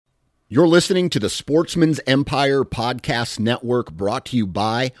You're listening to the Sportsman's Empire Podcast Network, brought to you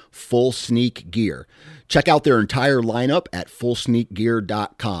by Full Sneak Gear. Check out their entire lineup at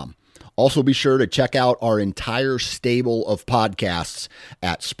fullsneakgear.com. Also be sure to check out our entire stable of podcasts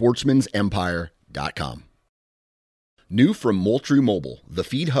at sportsmansempire.com. New from Moultrie Mobile, the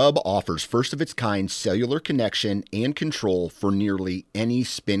Feed Hub offers first-of-its-kind cellular connection and control for nearly any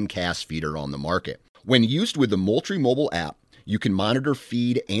spin cast feeder on the market. When used with the Moultrie Mobile app, you can monitor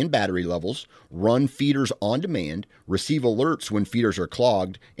feed and battery levels, run feeders on demand, receive alerts when feeders are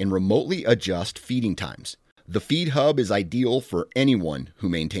clogged, and remotely adjust feeding times. The Feed Hub is ideal for anyone who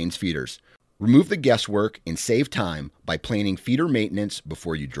maintains feeders. Remove the guesswork and save time by planning feeder maintenance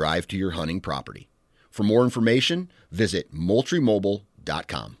before you drive to your hunting property. For more information, visit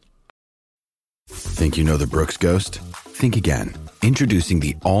moultriemobile.com. Think you know the Brooks Ghost? Think again. Introducing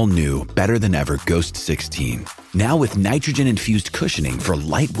the all-new, better-than-ever Ghost 16. Now with nitrogen-infused cushioning for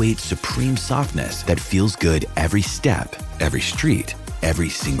lightweight, supreme softness that feels good every step, every street, every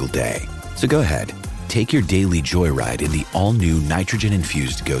single day. So go ahead, take your daily joyride in the all-new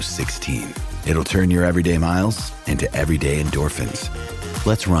nitrogen-infused Ghost 16. It'll turn your everyday miles into everyday endorphins.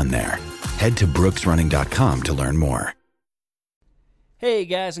 Let's run there. Head to brooksrunning.com to learn more. Hey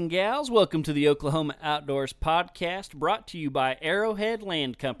guys and gals, welcome to the Oklahoma Outdoors Podcast, brought to you by Arrowhead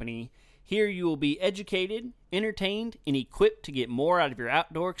Land Company. Here you will be educated, entertained, and equipped to get more out of your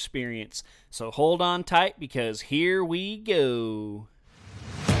outdoor experience. So hold on tight, because here we go.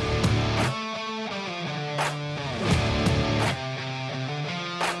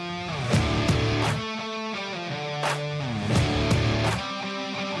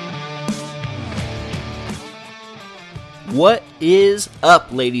 What is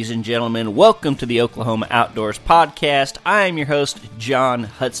up, ladies and gentlemen? Welcome to the Oklahoma Outdoors Podcast. I am your host, John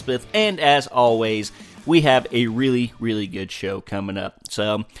Hudspeth, and as always, we have a really, really good show coming up.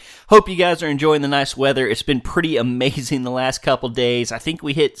 So, hope you guys are enjoying the nice weather. It's been pretty amazing the last couple days. I think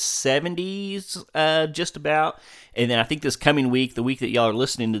we hit 70s just about. And then I think this coming week, the week that y'all are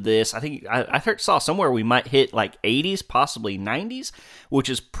listening to this, I think I saw somewhere we might hit like 80s, possibly 90s, which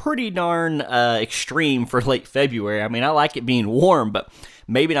is pretty darn extreme for late February. I mean, I like it being warm, but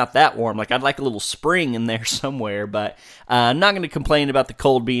maybe not that warm. Like, I'd like a little spring in there somewhere, but I'm not going to complain about the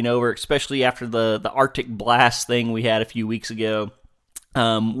cold being over, especially after the Arctic blast thing we had a few weeks ago.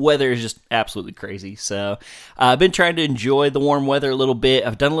 Weather is just absolutely crazy. So I've been trying to enjoy the warm weather a little bit.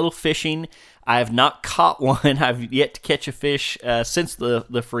 I've done a little fishing. I have not caught one. I've yet to catch a fish since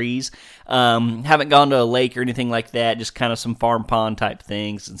the freeze. Haven't gone to a lake or anything like that, just kind of some farm pond type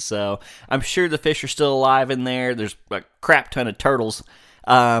things. And so I'm sure the fish are still alive in there. There's a crap ton of turtles.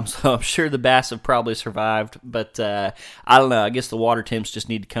 So I'm sure the bass have probably survived, but I don't know. I guess the water temps just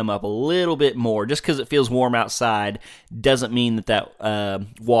need to come up a little bit more. Just because it feels warm outside doesn't mean that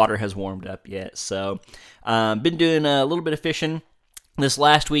water has warmed up yet. So been doing a little bit of fishing. This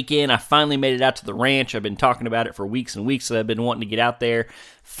last weekend, I finally made it out to the ranch. I've been talking about it for weeks and weeks that I've been wanting to get out there.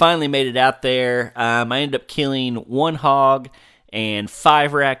 Finally made it out there. I ended up killing 1 hog and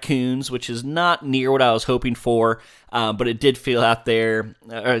 5 raccoons, which is not near what I was hoping for, but it did feel out there,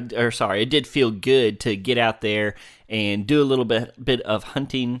 it did feel good to get out there and do a little bit of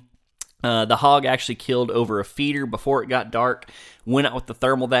hunting. The hog actually killed over a feeder before it got dark. Went out with the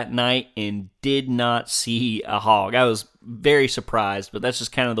thermal that night and did not see a hog. I was very surprised, but that's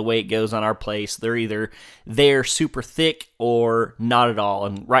just kind of the way it goes on our place. They're either there super thick or not at all,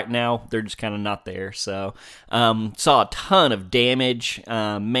 and right now they're just kind of not there. So saw a ton of damage.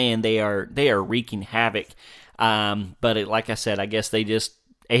 Man, they are wreaking havoc. But like I said, I guess they just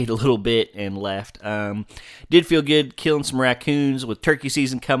ate a little bit and left. Did feel good killing some raccoons with turkey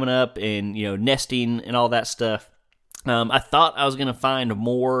season coming up and, nesting and all that stuff. I thought I was going to find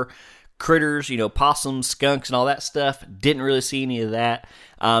more critters, possums, skunks, and all that stuff. Didn't really see any of that.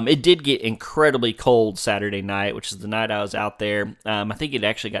 It did get incredibly cold Saturday night, which is the night I was out there. I think it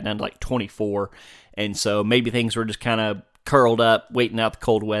actually got down to like 24, and so maybe things were just kind of curled up, waiting out the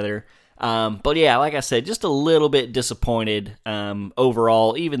cold weather. But yeah, like I said, just a little bit disappointed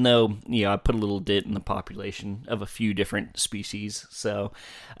overall, even though, I put a little dent in the population of a few different species. So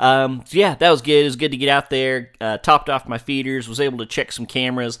yeah, that was good. It was good to get out there, topped off my feeders, was able to check some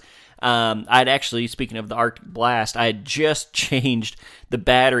cameras. I'd actually, speaking of the Arctic blast, I had just changed the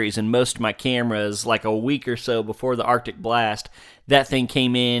batteries in most of my cameras like a week or so before the Arctic blast. That thing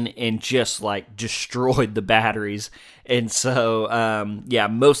came in and just destroyed the batteries. And so, yeah,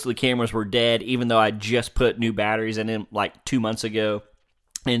 most of the cameras were dead, even though I just put new batteries in them like 2 months ago.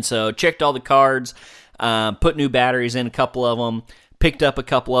 And so checked all the cards, put new batteries in a couple of them, picked up a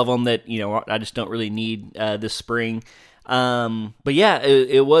couple of them that, I just don't really need this spring. But yeah,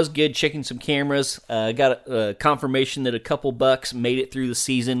 it was good checking some cameras. Got a confirmation that a couple bucks made it through the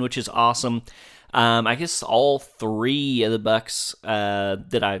season, which is awesome. I guess all 3 of the bucks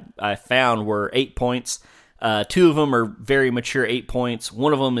that I found were 8 points. 2 of them are very mature 8 points.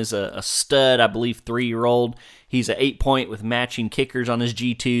 One of them is a stud, I believe 3-year-old. He's an 8-point with matching kickers on his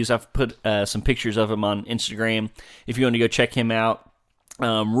G2s. I've put some pictures of him on Instagram if you want to go check him out.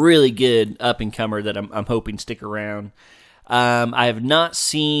 Really good up-and-comer that I'm hoping stick around. I have not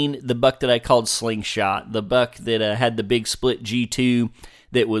seen the buck that I called Slingshot, the buck that had the big split G2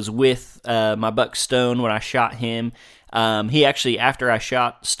 that was with my buck Stone when I shot him. He actually, after I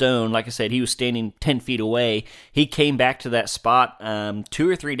shot Stone, like I said, he was standing 10 feet away. He came back to that spot 2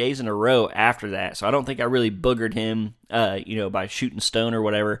 or 3 days in a row after that. So I don't think I really boogered him, by shooting Stone or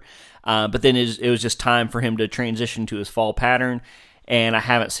whatever. But then it was just time for him to transition to his fall pattern, and I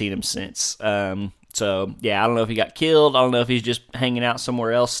haven't seen him since. So yeah, I don't know if he got killed. I don't know if he's just hanging out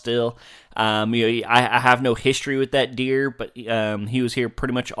somewhere else still. I have no history with that deer, but he was here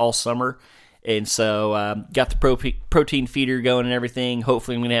pretty much all summer. And so got the protein feeder going and everything.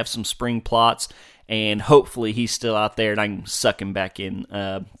 Hopefully I'm going to have some spring plots, and hopefully he's still out there and I can suck him back in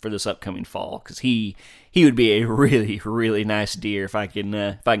for this upcoming fall, because he would be a really, really nice deer if I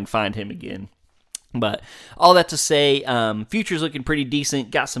can find him again. But all that to say, future's looking pretty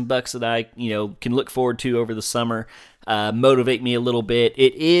decent. Got some bucks that I can look forward to over the summer. Motivate me a little bit.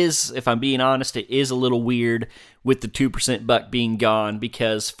 It is, if I'm being honest, it is a little weird with the 2% buck being gone,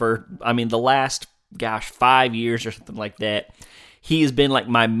 because the last 5 years or something like that, he has been like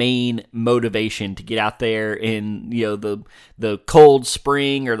my main motivation to get out there in the cold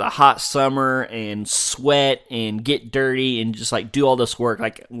spring or the hot summer and sweat and get dirty and just like do all this work.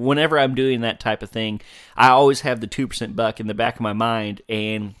 Like whenever I'm doing that type of thing, I always have the 2% buck in the back of my mind,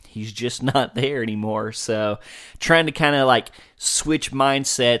 and he's just not there anymore. So trying to kind of like switch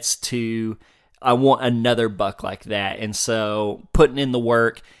mindsets to I want another buck like that. And so putting in the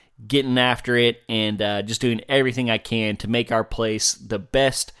work, getting after it, and just doing everything I can to make our place the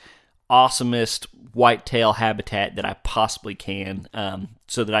best, awesomest whitetail habitat that I possibly can,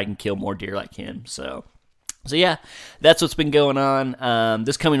 so that I can kill more deer like him. So yeah, that's what's been going on.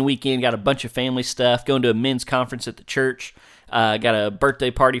 This coming weekend, got a bunch of family stuff, going to a men's conference at the church. Got a birthday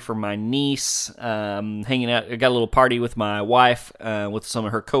party for my niece, hanging out. I got a little party with my wife, with some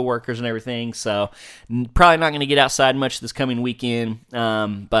of her coworkers and everything. So probably not going to get outside much this coming weekend.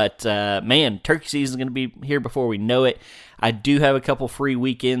 But man, turkey season is going to be here before we know it. I do have a couple free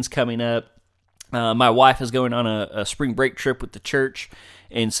weekends coming up. My wife is going on a spring break trip with the church,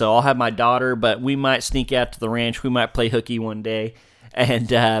 and so I'll have my daughter, but we might sneak out to the ranch. We might play hooky one day.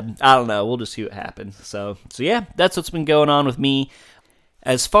 And I don't know. We'll just see what happens. So yeah, that's what's been going on with me.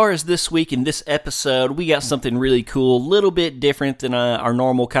 As far as this week in this episode, we got something really cool, a little bit different than our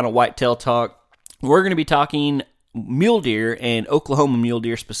normal kind of whitetail talk. We're going to be talking mule deer and Oklahoma mule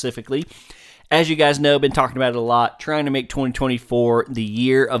deer specifically. As you guys know, I've been talking about it a lot, trying to make 2024 the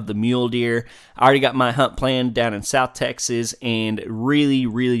year of the mule deer. I already got my hunt planned down in South Texas, and really,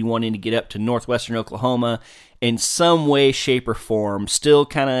 really wanting to get up to northwestern Oklahoma in some way, shape, or form. Still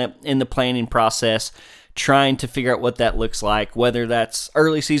kind of in the planning process, trying to figure out what that looks like, whether that's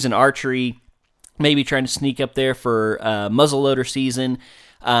early season archery, maybe trying to sneak up there for muzzleloader season,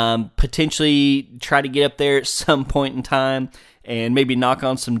 potentially try to get up there at some point in time and maybe knock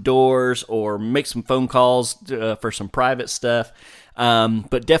on some doors or make some phone calls for some private stuff.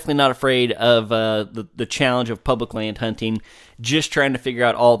 But definitely not afraid of the challenge of public land hunting, just trying to figure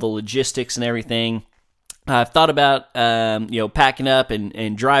out all the logistics and everything. I've thought about, packing up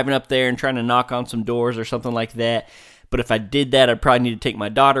and driving up there and trying to knock on some doors or something like that. But if I did that, I'd probably need to take my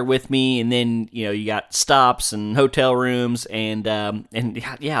daughter with me, and then you got stops and hotel rooms, and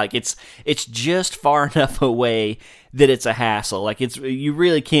like it's just far enough away that it's a hassle. Like you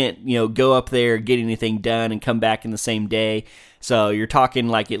really can't go up there, get anything done, and come back in the same day. So you're talking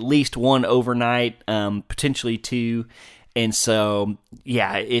like at least one overnight, potentially two. And so,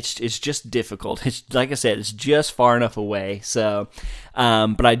 yeah, it's just difficult. It's like I said, it's just far enough away. So,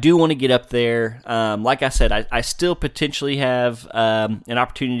 but I do want to get up there. Like I said, I still potentially have an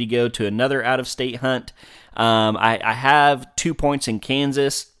opportunity to go to another out-of-state hunt. I have 2 points in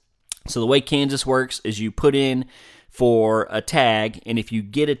Kansas. So the way Kansas works is you put in for a tag, and if you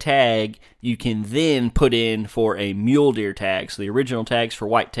get a tag, you can then put in for a mule deer tag. So the original tag's for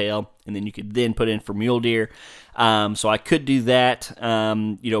whitetail, and then you could then put in for mule deer. So I could do that.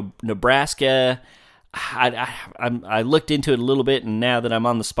 Nebraska, I looked into it a little bit, and now that I'm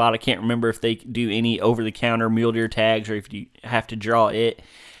on the spot, I can't remember if they do any over-the-counter mule deer tags or if you have to draw it.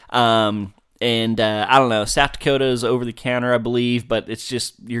 And I don't know, South Dakota is over the counter, I believe, but it's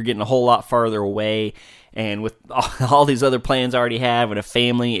just you're getting a whole lot farther away. And with all these other plans I already have and a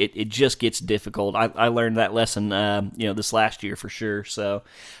family, it just gets difficult. I learned that lesson, this last year for sure. So,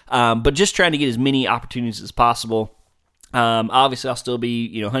 but just trying to get as many opportunities as possible. Obviously, I'll still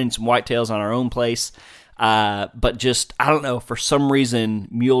be hunting some whitetails on our own place. But just I don't know, for some reason,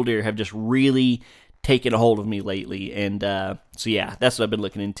 mule deer have just really taken a hold of me lately, and so yeah, that's what I've been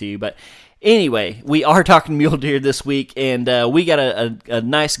looking into. But anyway, we are talking mule deer this week, and we got a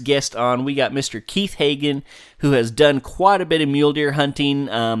nice guest on. We got Mr. Keith Hagen, who has done quite a bit of mule deer hunting,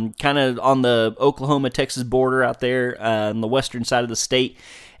 kind of on the Oklahoma-Texas border out there on the western side of the state.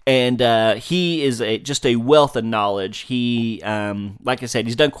 And he is just a wealth of knowledge. He, like I said,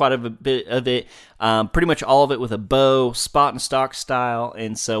 he's done quite a bit of it, pretty much all of it with a bow, spot and stock style.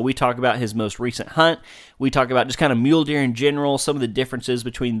 And so we talk about his most recent hunt. We talk about just kind of mule deer in general, some of the differences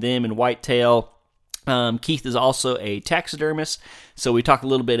between them and whitetail. Keith is also a taxidermist, so we talk a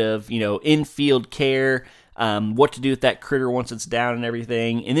little bit of in-field care, what to do with that critter once it's down and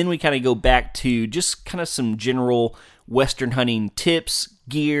everything. And then we kind of go back to just kind of some general Western hunting tips,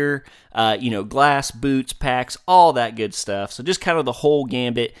 gear, glass, boots, packs, all that good stuff. So just kind of the whole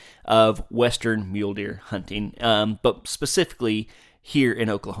gambit of Western mule deer hunting, but specifically here in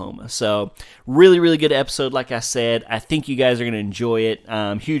Oklahoma. So really, really good episode. Like I said, I think you guys are going to enjoy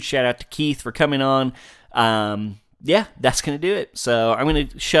it. Huge shout out to Keith for coming on. Yeah, that's going to do it. So I'm going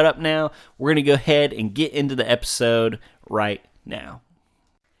to shut up now. We're going to go ahead and get into the episode right now.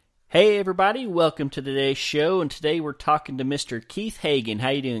 Hey everybody, welcome to today's show, and today we're talking to Mr. Keith Hagen. How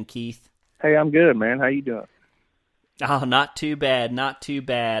you doing, Keith? Hey, I'm good, man. How you doing? Oh, not too bad, not too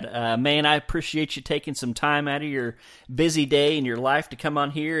bad. Man, I appreciate you taking some time out of your busy day in your life to come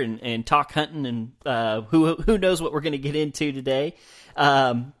on here and talk hunting, and who knows what we're going to get into today.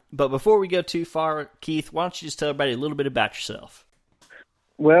 But before we go too far, Keith, why don't you just tell everybody a little bit about yourself?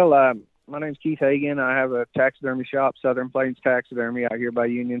 Well, my name's Keith Hagen. I have a taxidermy shop, Southern Plains Taxidermy, out here by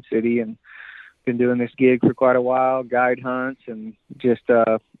Union City, and been doing this gig for quite a while, guide hunts, and just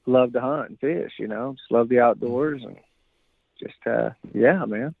love to hunt and fish, just love the outdoors, and just, yeah,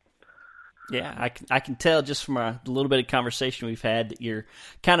 man. Yeah, I can tell just from a little bit of conversation we've had that you're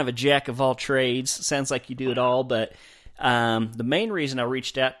kind of a jack of all trades. Sounds like you do it all, but the main reason I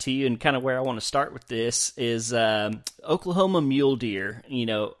reached out to you and kind of where I want to start with this is Oklahoma mule deer.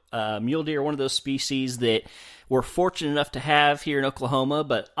 Mule deer are one of those species that we're fortunate enough to have here in Oklahoma,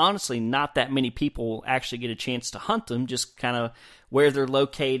 but honestly, not that many people actually get a chance to hunt them, just kind of where they're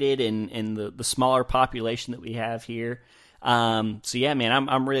located and the smaller population that we have here. So yeah, man,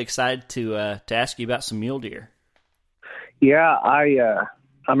 I'm really excited to ask you about some mule deer. Yeah, I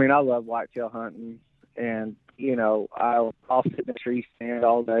love whitetail hunting, and I'll sit in a tree stand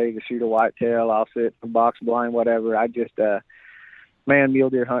all day to shoot a whitetail. I'll sit in a box blind, whatever. I just, mule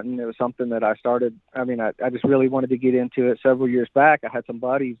deer hunting, it was something that I started. I just really wanted to get into it several years back. I had some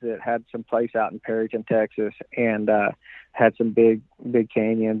buddies that had some place out in Perryton, Texas, and had some big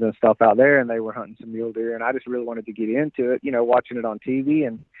canyons and stuff out there, and they were hunting some mule deer, and I just really wanted to get into it, watching it on TV.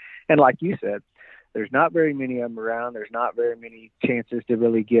 And like you said, there's not very many of them around. There's not very many chances to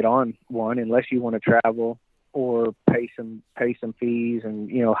really get on one unless you want to travel or pay some fees and,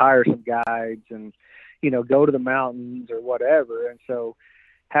 hire some guides and, go to the mountains or whatever. And so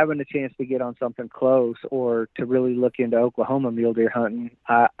having a chance to get on something close or to really look into Oklahoma mule deer hunting,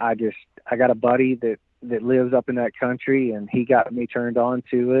 I got a buddy that lives up in that country, and he got me turned on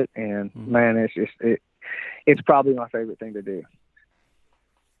to it. And man, it's probably my favorite thing to do.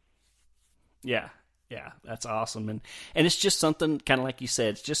 Yeah. Yeah, that's awesome. And it's just something, kind of like you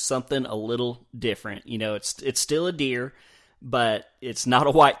said, it's just something a little different. It's still a deer, but it's not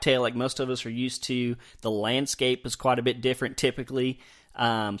a whitetail like most of us are used to. The landscape is quite a bit different typically.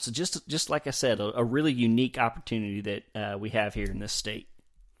 So just like I said, a really unique opportunity that we have here in this state.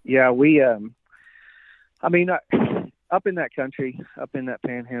 Yeah, we, up in that country, up in that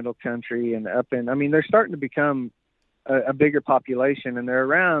panhandle country, and they're starting to become a bigger population, and they're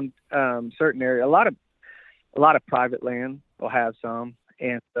around certain area. A lot of private land will have some,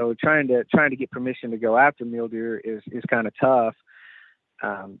 and so trying to get permission to go after mule deer is kind of tough.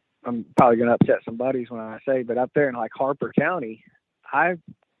 I'm probably going to upset some buddies when I say, but up there in like Harper County, they've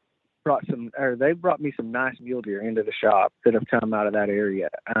brought me some nice mule deer into the shop that have come out of that area.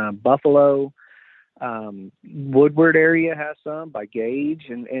 Buffalo, Woodward area has some by Gage,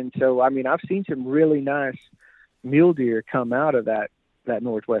 and so I've seen some really nice mule deer come out of that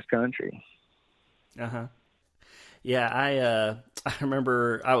Northwest country. Yeah, I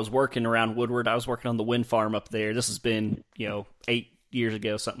remember I was working around Woodward. I was working on the wind farm up there. This has been 8 years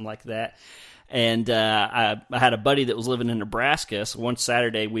ago, something like that. And I had a buddy that was living in Nebraska, so one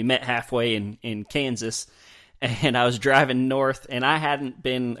Saturday we met halfway in Kansas, and I was driving north, and I hadn't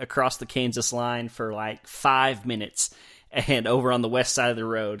been across the Kansas line for like 5 minutes, and over on the west side of the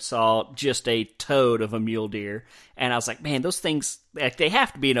road saw just a toad of a mule deer, and I was like, man, those things, like, they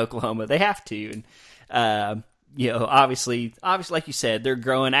have to be in Oklahoma. They have to. And obviously, like you said, they're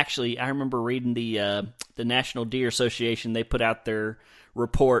growing. Actually, I remember reading the National Deer Association. They put out their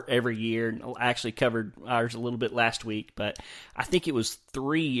report every year, and I actually covered ours a little bit last week, but I think it was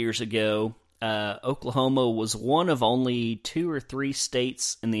 3 years ago. Oklahoma was one of only 2 or 3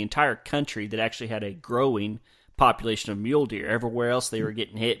 states in the entire country that actually had a growing population of mule deer. Everywhere else, they were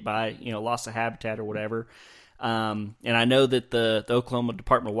getting hit by loss of habitat or whatever. And I know that the Oklahoma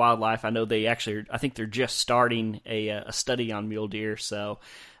Department of Wildlife, I think they're just starting a study on mule deer. So,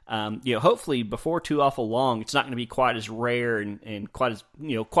 hopefully before too awful long, it's not going to be quite as rare and quite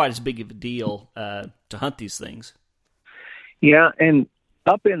as big of a deal to hunt these things. Yeah, and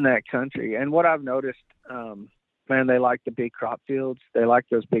up in that country, and what I've noticed, man, they like the big crop fields. They like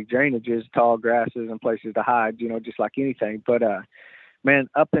those big drainages, tall grasses, and places to hide. Just like anything. But man,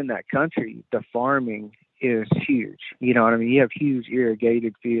 up in that country, the farming is huge. You know what I mean? You have huge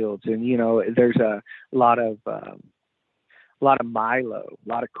irrigated fields, and there's a lot of milo, a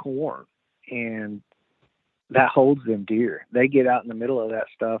lot of corn, and that holds them deer. They get out in the middle of that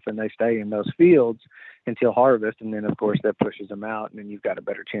stuff and they stay in those fields until harvest, and then of course that pushes them out, and then you've got a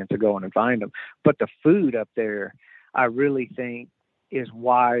better chance of going and find them. But the food up there, I really think, is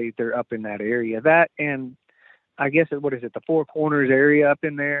why they're up in that area. That, and I guess the Four Corners area up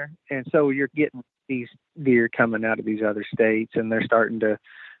in there, and so you're getting these deer coming out of these other states, and they're starting to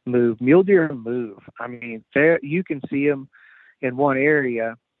move. Mule deer move. I mean, you can see them in one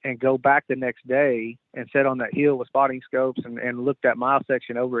area and go back the next day and sit on that hill with spotting scopes and look that mile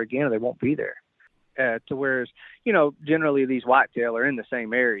section over again, and they won't be there. To whereas, generally these whitetail are in the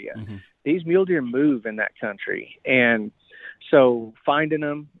same area. Mm-hmm. These mule deer move in that country, and so finding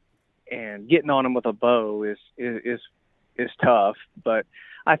them and getting on them with a bow is tough. But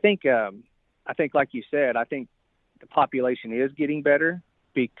I think like you said, I think the population is getting better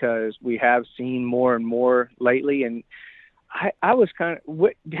because we have seen more and more lately. And I was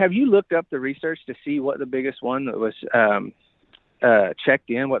have you looked up the research to see what the biggest one that was checked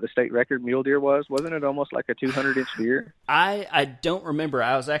in, what the state record mule deer was? Wasn't it almost like a 200-inch deer? I don't remember.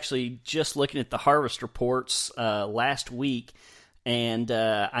 I was actually just looking at the harvest reports last week, and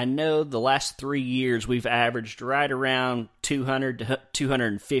I know the last 3 years we've averaged right around 200 to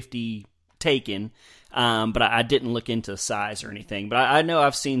 250 taken, but I didn't look into size or anything. But I know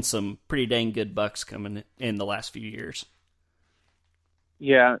I've seen some pretty dang good bucks coming in the last few years.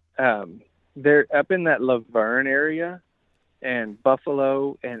 Yeah, they're up in that Laverne area and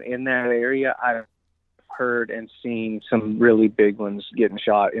Buffalo, and in that area I've heard and seen some really big ones getting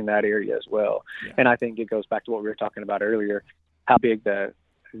shot in that area as well. Yeah. And I think it goes back to what we were talking about earlier, how big the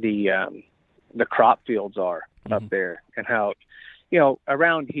crop fields are up there, and how,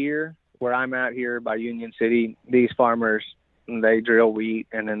 around here where I'm at here by Union City, these farmers, they drill wheat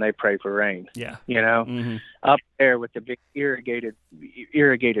and then they pray for rain. Yeah. Up there with the big irrigated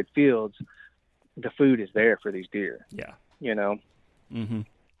fields, the food is there for these deer. Yeah. Mm-hmm.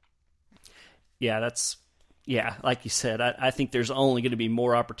 Yeah, like you said, I think there's only going to be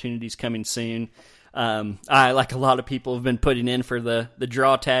more opportunities coming soon. I, like a lot of people, have been putting in for the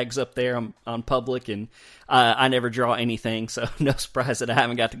draw tags up there on public, and I never draw anything, so no surprise that I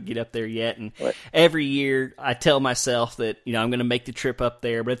haven't got to get up there yet. And every year I tell myself that I'm going to make the trip up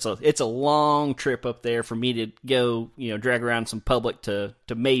there, but it's a long trip up there for me to go drag around some public to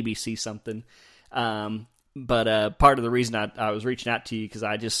maybe see something. But part of the reason I was reaching out to you, because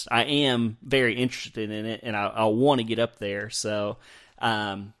I am very interested in it, and I want to get up there. So,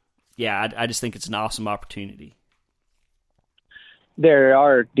 yeah, I just think it's an awesome opportunity. There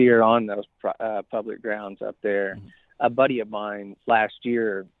are deer on those public grounds up there. Mm-hmm. A buddy of mine last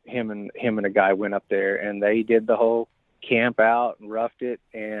year, him and a guy went up there, and they did the whole camp out and roughed it,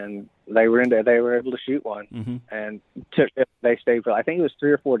 and they were able to shoot one, and they stayed for, I think it was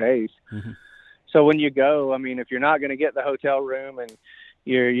 3 or 4 days. Mm-hmm. So when you go, I mean, if you're not going to get the hotel room and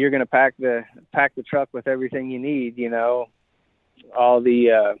you're going to pack the truck with everything you need, all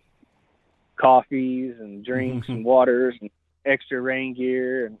the coffees and drinks and waters and extra rain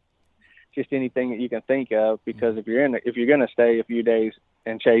gear and just anything that you can think of, because if you're going to stay a few days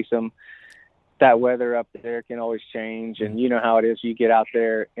and chase them, that weather up there can always change, and you know how it is. You get out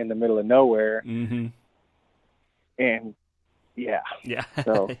there in the middle of nowhere, and yeah,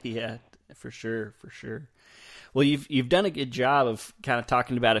 so yeah. For sure. Well, you've done a good job of kind of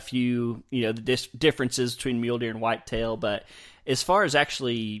talking about a few, the differences between mule deer and whitetail, but as far as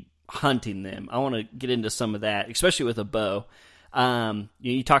actually hunting them, I want to get into some of that, especially with a bow.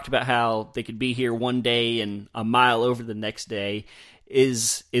 You talked about how they could be here one day and a mile over the next day.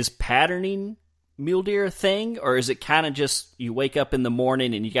 Is patterning mule deer a thing, or is it kind of just you wake up in the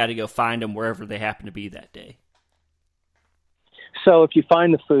morning and you got to go find them wherever they happen to be that day? So if you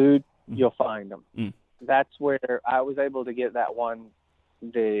find the food, you'll find them. Mm. That's where I was able to get that one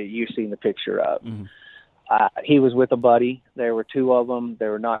that you've seen the picture of. Mm-hmm. He was with a buddy. There were two of them. They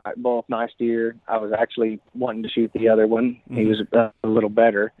were not both nice deer. I was actually wanting to shoot the other one. Mm-hmm. He was a little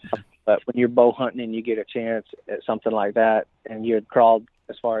better. But when you're bow hunting and you get a chance at something like that, and you had crawled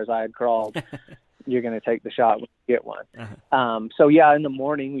as far as I had crawled, you're going to take the shot when you get one. Uh-huh. So yeah, in the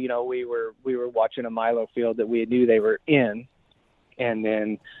morning, we were watching a milo field that we knew they were in, and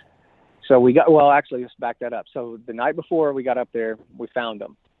then so let's back that up. So the night before we got up there, we found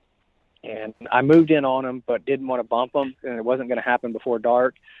them. And I moved in on them, but didn't want to bump them, and it wasn't going to happen before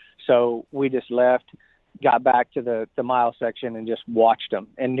dark. So we just left, got back to the mile section, and just watched them,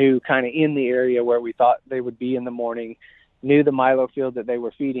 and knew kind of in the area where we thought they would be in the morning, knew the milo field that they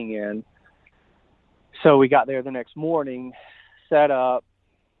were feeding in. So we got there the next morning, set up,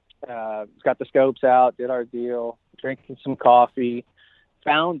 got the scopes out, did our deal, drinking some coffee,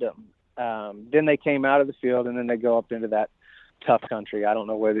 found them. Then they came out of the field, and then they go up into that tough country. I don't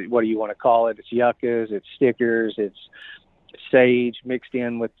know what do you want to call it. It's yuccas, it's stickers, it's sage mixed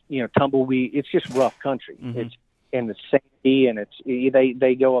in with tumbleweed. It's just rough country. Mm-hmm. It's sandy, and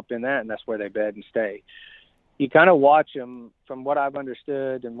they go up in that, and that's where they bed and stay. You kind of watch them. From what I've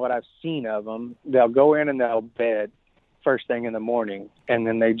understood and what I've seen of them, they'll go in and they'll bed first thing in the morning, and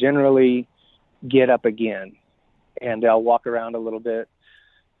then they generally get up again, and they'll walk around a little bit,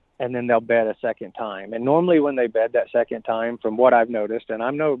 and then they'll bed a second time. And normally when they bed that second time, from what I've noticed, and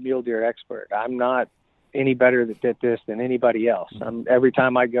I'm no mule deer expert, I'm not any better at this than anybody else. Every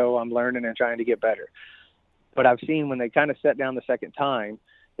time I go, I'm learning and trying to get better. But I've seen when they kind of set down the second time,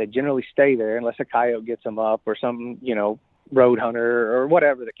 they generally stay there unless a coyote gets them up or some, road hunter or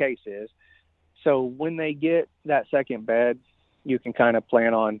whatever the case is. So when they get that second bed, you can kind of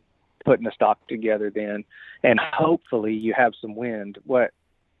plan on putting a stock together then, and hopefully you have some wind. What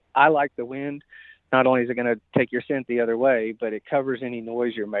I like the wind, not only is it going to take your scent the other way, but it covers any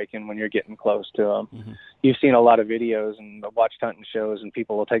noise you're making when you're getting close to them. Mm-hmm. You've seen a lot of videos and watched hunting shows, and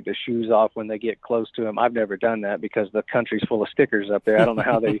people will take their shoes off when they get close to them. I've never done that because the country's full of stickers up there. I don't know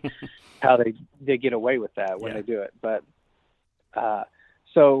how they get away with that when they do it. But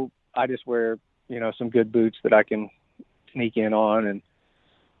so I just wear some good boots that I can sneak in on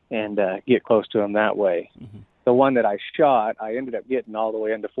and get close to them that way. Mm-hmm. The one that I shot, I ended up getting all the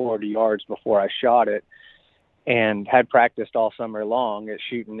way into 40 yards before I shot it, and had practiced all summer long at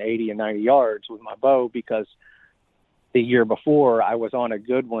shooting 80 and 90 yards with my bow, because the year before I was on a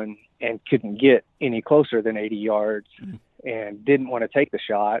good one and couldn't get any closer than 80 yards and didn't want to take the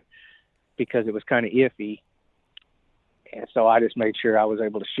shot because it was kind of iffy. And so I just made sure I was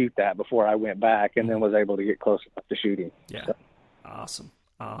able to shoot that before I went back, and then was able to get close enough to shooting. Yeah. So.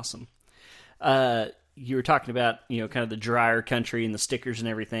 Awesome. You were talking about, kind of the drier country and the stickers and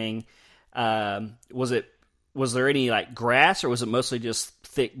everything. Was there any like grass, or was it mostly just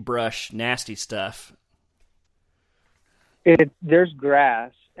thick brush, nasty stuff? There's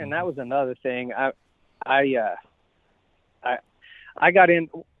grass, and that was another thing. I got in,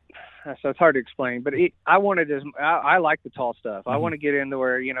 so it's hard to explain, but I like the tall stuff. Mm-hmm. I want to get into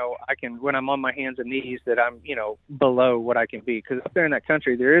where, I can, when I'm on my hands and knees, that I'm, below what I can be. Because up there in that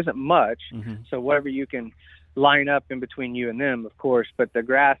country, there isn't much. Mm-hmm. So whatever you can line up in between you and them, of course. But the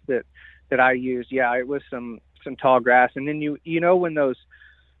grass that I used, it was some tall grass. And then, when those,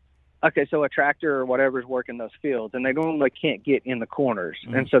 so a tractor or whatever is working those fields, and they normally can't get in the corners.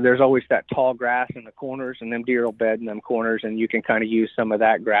 Mm-hmm. And so there's always that tall grass in the corners, and them deer will bed in them corners, and you can kind of use some of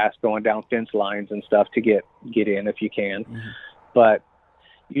that grass going down fence lines and stuff to get in if you can. Mm-hmm. But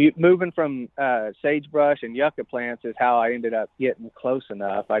moving from sagebrush and yucca plants is how I ended up getting close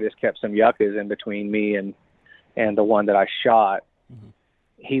enough. I just kept some yuccas in between me and the one that I shot. Mm-hmm.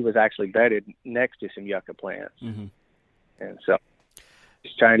 He was actually bedded next to some yucca plants. Mm-hmm. And so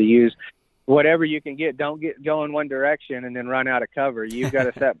just trying to use whatever you can get. Don't go in one direction and then run out of cover. You've got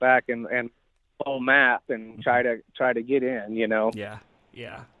to step back and full map and try to get in,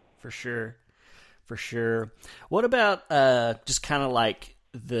 Yeah, for sure. What about just kind of like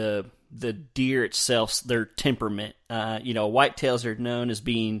the deer itself, their temperament? Whitetails are known as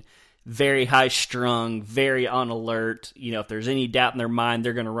being very high strung, very on alert. If there's any doubt in their mind,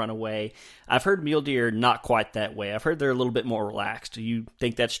 they're going to run away. I've heard mule deer not quite that way. I've heard they're a little bit more relaxed. Do you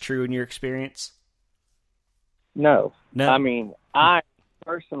think that's true in your experience? No. No. I mean, I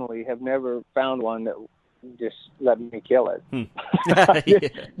personally have never found one that just let me kill it.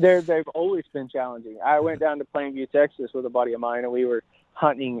 They've always been challenging. I went down to Plainview, Texas with a buddy of mine, and we were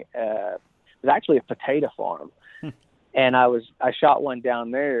hunting. It was actually a potato farm, and I shot one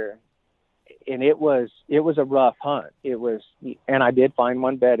down there, and it was a rough hunt. And I did find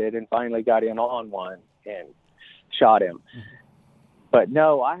one bedded, and finally got in on one and shot him. But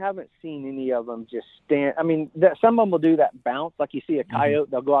no, I haven't seen any of them just stand. I mean, some of them will do that bounce, like you see a coyote.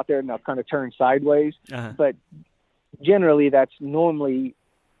 They'll go out there and they'll kind of turn sideways. But generally, that's normally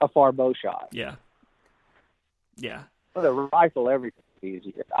a far bow shot. Yeah. Yeah. Well, the rifle, everything is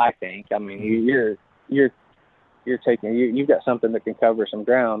easier, I think. I mean, you're taking you've got something that can cover some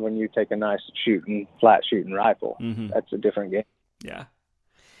ground when you take a nice flat shooting rifle. That's a different game. Yeah.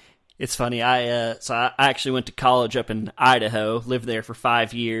 It's funny. I actually went to college up in Idaho, lived there for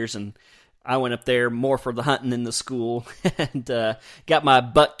 5 years, and I went up there more for the hunting than the school, and got my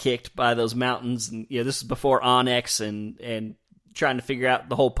butt kicked by those mountains. And this is before Onyx and trying to figure out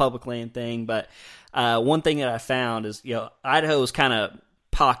the whole public land thing. But one thing that I found is Idaho was kind of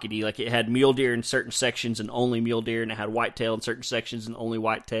pockety. Like, it had mule deer in certain sections and only mule deer, and it had whitetail in certain sections and only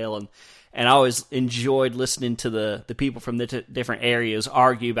whitetail. And I always enjoyed listening to the people from the different areas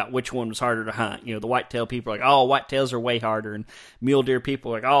argue about which one was harder to hunt. The whitetail people are like, oh, whitetails are way harder. And mule deer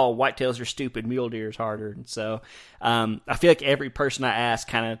people are like, oh, whitetails are stupid. Mule deer is harder. And so I feel like every person I ask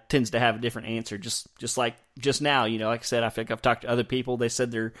kind of tends to have a different answer. Just like just now, like I said, I feel like I've talked to other people. They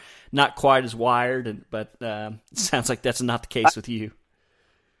said they're not quite as wired, but it sounds like that's not the case with you.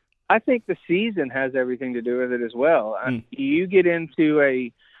 I think the season has everything to do with it as well. You get into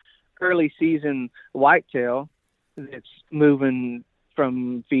a early season whitetail that's moving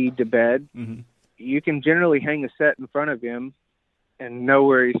from feed to bed, you can generally hang a set in front of him and know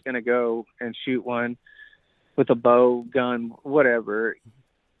where he's going to go and shoot one with a bow, gun, whatever.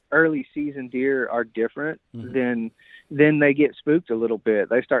 Early season deer are different. Then they get spooked a little bit.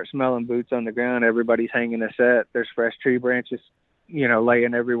 They start smelling boots on the ground. Everybody's hanging a set. There's fresh tree branches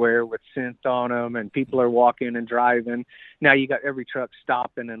laying everywhere with scent on them, and people are walking and driving. Now you got every truck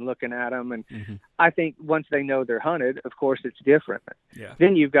stopping and looking at them. And I think once they know they're hunted, of course it's different. Yeah.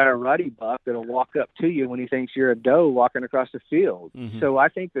 Then you've got a ruddy buck that'll walk up to you when he thinks you're a doe walking across the field. So I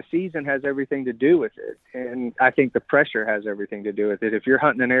think the season has everything to do with it. And I think the pressure has everything to do with it. If you're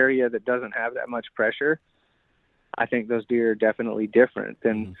hunting an area that doesn't have that much pressure, I think those deer are definitely different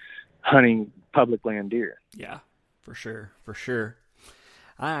than hunting public land deer. Yeah, for sure.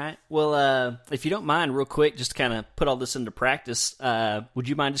 All right. Well, if you don't mind, real quick, just to kind of put all this into practice, would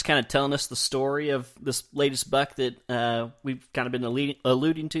you mind just kind of telling us the story of this latest buck that we've kind of been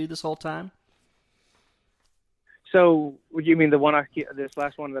alluding to this whole time? So, you mean this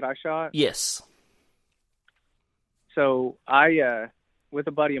last one that I shot? Yes. So with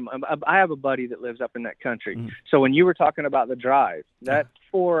a buddy, I have a buddy that lives up in that country. So when you were talking about the drive, that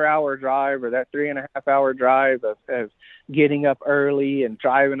 4-hour drive or that 3.5-hour drive of getting up early and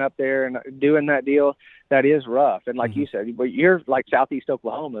driving up there and doing that deal, that is rough. And like you said, but you're like southeast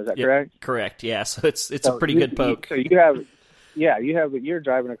Oklahoma, is that correct? Correct. Yeah. So it's a pretty good poke. So you're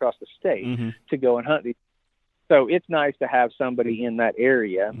driving across the state to go and hunt these. So it's nice to have somebody in that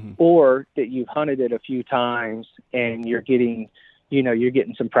area, or that you've hunted it a few times and you're getting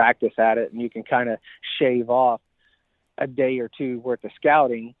some practice at it, and you can kind of shave off a day or two worth of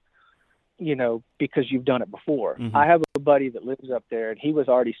scouting, because you've done it before. I have a buddy that lives up there, and he was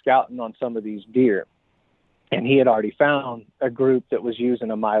already scouting on some of these deer, and he had already found a group that was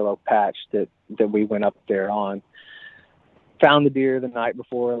using a Milo patch that we went up there on. Found the deer the night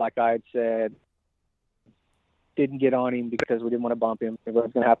before, like I had said. Didn't get on him because we didn't want to bump him. It was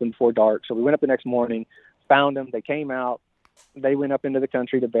going to happen before dark. So we went up the next morning, found them. They came out. They went up into the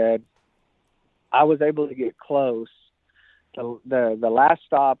country to bed. I was able to get close. The last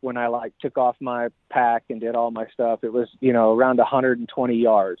stop, when I took off my pack and did all my stuff, it was, around 120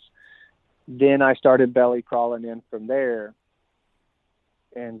 yards. Then I started belly crawling in from there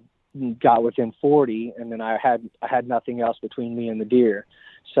and got within 40. And then I had nothing else between me and the deer.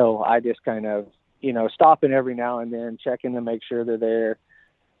 So I just kind of, stopping every now and then, checking to make sure they're there,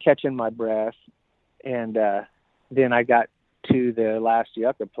 catching my breath. And then I got to the last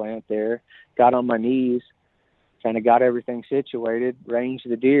yucca plant there, got on my knees, kind of got everything situated, ranged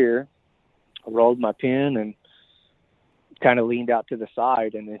the deer, rolled my pin, and kind of leaned out to the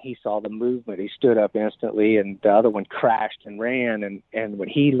side, and then he saw the movement. He stood up instantly, and the other one crashed and ran. And when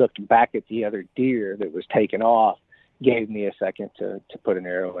he looked back at the other deer that was taken off, gave me a second to put an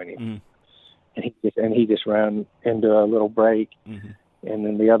arrow in him. Mm-hmm. And he just ran into a little break. Mm-hmm. And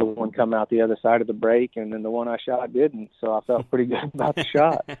then the other one come out the other side of the break, and then the one I shot didn't. So I felt pretty good about the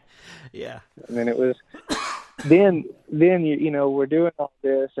shot. Yeah. And then it was, then we're doing all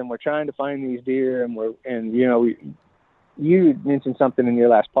this, and we're trying to find these deer, you mentioned something in your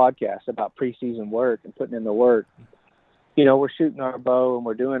last podcast about preseason work and putting in the work. We're shooting our bow and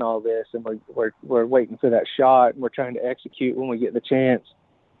we're doing all this, and we're waiting for that shot, and we're trying to execute when we get the chance,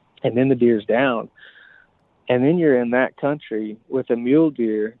 and then the deer's down. And then you're in that country with a mule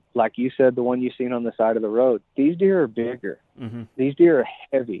deer, like you said, the one you've seen on the side of the road. These deer are bigger. Mm-hmm. These deer are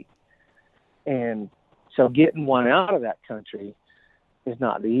heavy. And so getting one out of that country is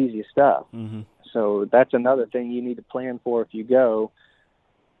not the easiest stuff. Mm-hmm. So that's another thing you need to plan for if you go.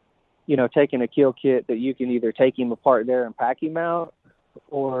 Taking a kill kit that you can either take him apart there and pack him out,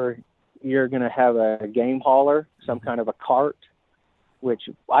 or you're going to have a game hauler, some kind of a cart, which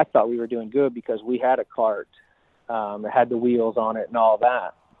I thought we were doing good because we had a cart. It had the wheels on it and all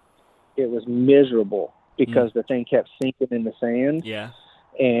that. It was miserable because the thing kept sinking in the sand. Yeah.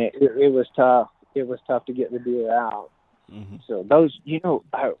 And it was tough. It was tough to get the deer out. Mm-hmm. So those,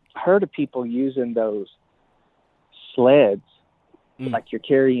 I heard of people using those sleds, like you're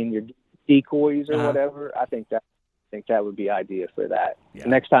carrying your decoys or whatever. I think that would be ideal for that. Yeah.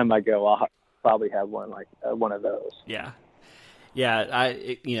 Next time I go, I'll probably have one of those. Yeah. Yeah.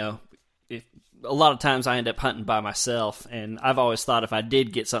 A lot of times I end up hunting by myself, and I've always thought if I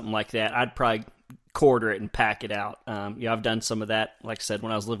did get something like that, I'd probably quarter it and pack it out. I've done some of that, like I said,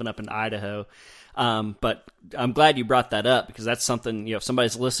 when I was living up in Idaho. But I'm glad you brought that up, because that's something, if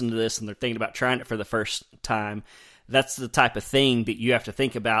somebody's listening to this and they're thinking about trying it for the first time, that's the type of thing that you have to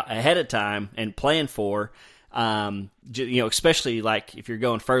think about ahead of time and plan for. Especially like if you're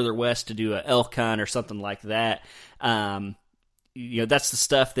going further west to do a elk hunt or something like that. That's the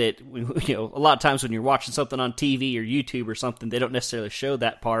stuff that, a lot of times when you're watching something on TV or YouTube or something, they don't necessarily show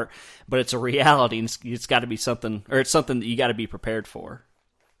that part, but it's a reality, and it's got to be something, or it's something that you got to be prepared for.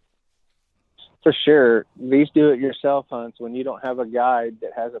 For sure. These do-it-yourself hunts, when you don't have a guide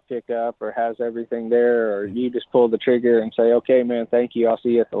that has a pickup or has everything there, or you just pull the trigger and say, okay, man, thank you, I'll see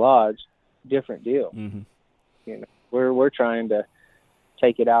you at the lodge. Different deal. Mm-hmm. We're trying to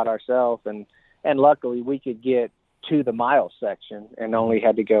take it out ourselves, and luckily we could get to the mile section and only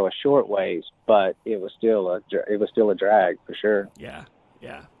had to go a short ways, but it was still a drag for sure. Yeah.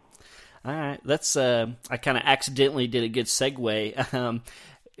 All right, let's. I kind of accidentally did a good segue.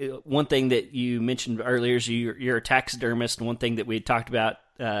 One thing that you mentioned earlier is you're a taxidermist, and one thing that we had talked about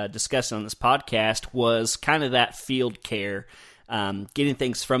discussing on this podcast was kind of that field care, getting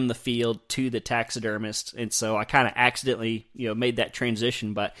things from the field to the taxidermist. And so I kind of accidentally, made that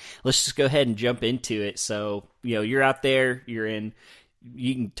transition, but let's just go ahead and jump into it. So, you're out there, you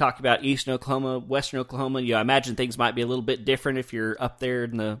can talk about Eastern Oklahoma, Western Oklahoma. I imagine things might be a little bit different if you're up there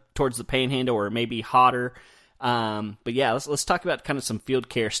towards the Panhandle, or maybe hotter. But yeah, let's talk about kind of some field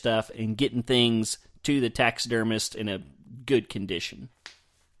care stuff and getting things to the taxidermist in a good condition.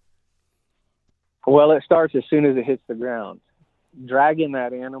 Well, it starts as soon as it hits the ground. Dragging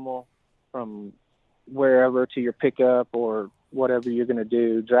that animal from wherever to your pickup or whatever you're going to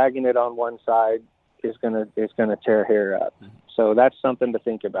do, dragging it on one side is going to tear hair up. Mm-hmm. So that's something to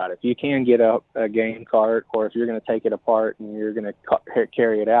think about. If you can get a game cart, or if you're going to take it apart and you're going to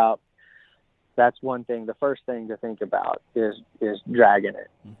carry it out, that's one thing. The first thing to think about is dragging it.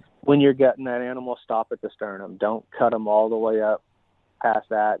 Mm-hmm. When you're gutting that animal, stop at the sternum. Don't cut them all the way up past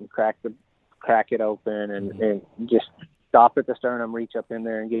that and crack it open, and just stop at the sternum, reach up in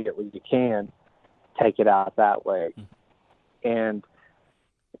there and get it when you can, take it out that way. Mm-hmm. And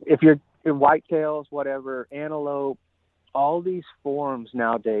if you're whitetails, whatever, antelope, all these forms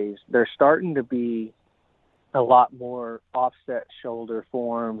nowadays, they're starting to be a lot more offset shoulder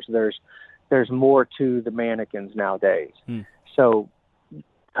forms. There's more to the mannequins nowadays. Mm. So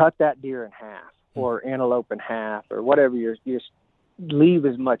cut that deer in half, or antelope in half, or whatever. You just leave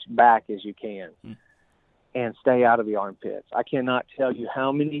as much back as you can. Mm. And stay out of the armpits. I cannot tell you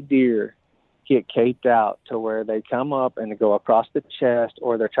how many deer get caped out to where they come up and they go across the chest,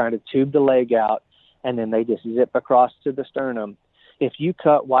 or they're trying to tube the leg out, and then they just zip across to the sternum. If you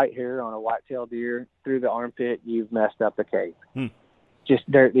cut white hair on a whitetail deer through the armpit, you've messed up the cape.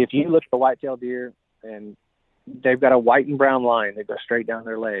 If you look at a whitetail deer and they've got a white and brown line that goes straight down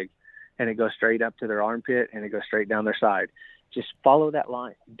their leg, and it goes straight up to their armpit, and it goes straight down their side. just follow that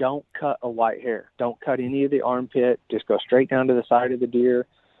line. Don't cut a white hair. Don't cut any of the armpit. Just go straight down to the side of the deer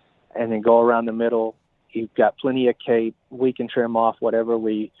and then go around the middle. You've got plenty of cape. We can trim off whatever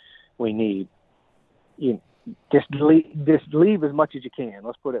we need. You just leave as much as you can.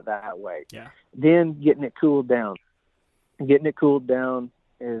 Let's put it that way. Yeah. Then getting it cooled down. Getting it cooled down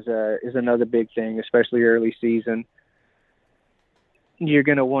is another big thing, especially early season. You're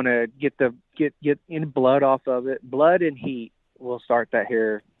going to want to get any blood off of it. Blood and heat will start that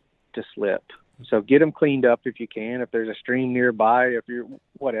hair to slip. So get them cleaned up if you can. If there's a stream nearby, if you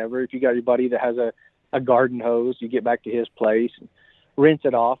got your buddy that has a garden hose, you get back to his place, rinse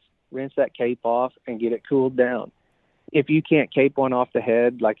it off, rinse that cape off, and get it cooled down. If you can't cape one off the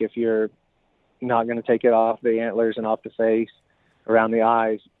head, like if you're not going to take it off the antlers and off the face, around the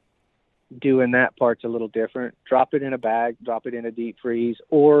eyes, doing that part's a little different. Drop it in a bag, drop it in a deep freeze,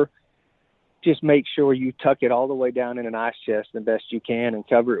 or just make sure you tuck it all the way down in an ice chest the best you can and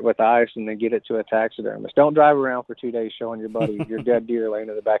cover it with ice and then get it to a taxidermist. Don't drive around for 2 days showing your buddy your dead deer laying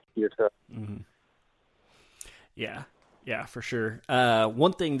in the back of your truck. Mm-hmm. Yeah, for sure.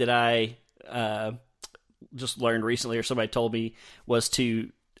 One thing that I just learned recently, or somebody told me, was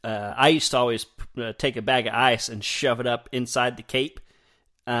I used to always take a bag of ice and shove it up inside the cape.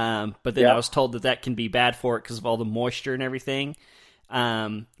 But then I was told that can be bad for it because of all the moisture and everything.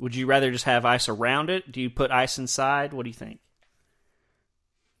 Would you rather just have ice around it? Do you put ice inside? What do you think?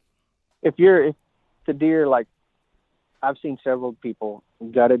 If the deer, like I've seen several people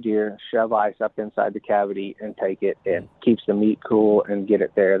gut a deer, shove ice up inside the cavity and take it, and keeps the meat cool and get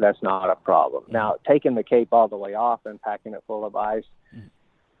it there. That's not a problem. Now, taking the cape all the way off and packing it full of ice,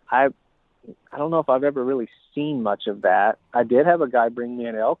 I don't know if I've ever really seen much of that. I did have a guy bring me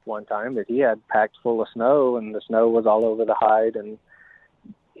an elk one time that he had packed full of snow, and the snow was all over the hide, and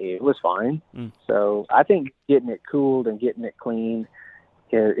it was fine. So I think getting it cooled and getting it clean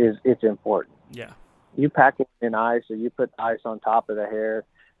it's important. Yeah. You pack it in ice or you put ice on top of the hair,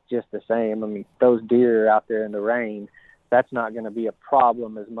 just the same. I mean, those deer out there in the rain, that's not going to be a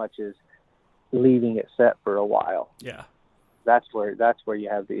problem as much as leaving it set for a while. Yeah. That's where you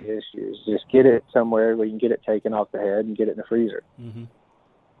have the issues. Just get it somewhere where you can get it taken off the head and get it in the freezer. Mm-hmm.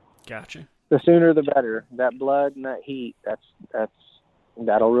 Gotcha. The sooner the better. That blood and that heat,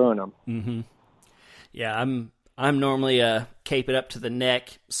 that'll ruin them. Mm-hmm. Yeah, I'm normally cape it up to the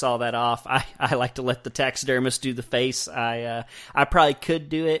neck, saw that off. I like to let the taxidermist do the face. I probably could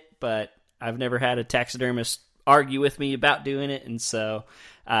do it, but I've never had a taxidermist argue with me about doing it, and so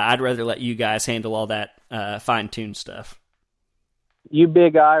I'd rather let you guys handle all that fine-tuned stuff. You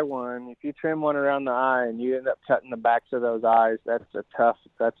big eye one, if you trim one around the eye and you end up cutting the backs of those eyes,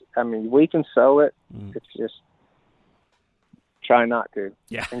 we can sew it. It's just try not to.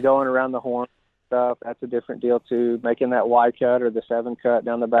 Yeah. And going around the horn stuff, that's a different deal too. Making that Y cut or the 7 cut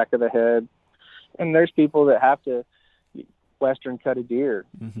down the back of the head. And there's people that have to Western cut a deer.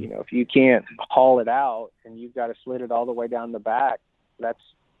 Mm-hmm. You know, if you can't haul it out and you've got to slit it all the way down the back, that's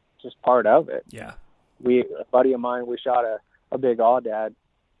just part of it. Yeah. A buddy of mine, we shot a big aoudad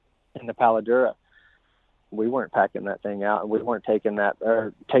in the Paladura. We weren't packing that thing out, and we weren't taking that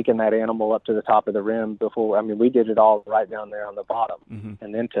animal up to the top of the rim before. I mean, we did it all right down there on the bottom,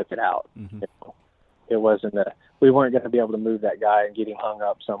 and then took it out. Mm-hmm. You know, it wasn't we weren't going to be able to move that guy and get him hung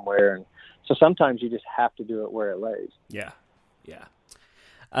up somewhere, and so sometimes you just have to do it where it lays. Yeah, yeah.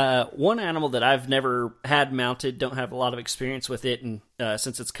 One animal that I've never had mounted, don't have a lot of experience with it, and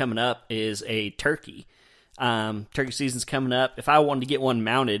since it's coming up, is a turkey. Turkey season's coming up. If I wanted to get one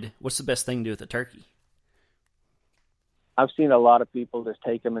mounted, what's the best thing to do with a turkey? I've seen a lot of people just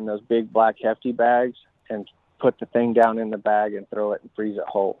take them in those big black hefty bags and put the thing down in the bag and throw it and freeze it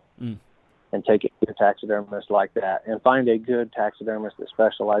whole. And take it to a taxidermist like that, and find a good taxidermist that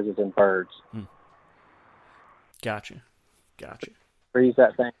specializes in birds. Gotcha. Freeze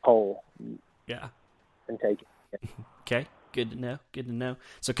that thing whole. Yeah. And take it. Okay. Good to know.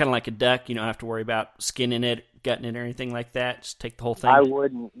 So kind of like a duck, you don't have to worry about skinning it, gutting it, or anything like that. Just take the whole thing. I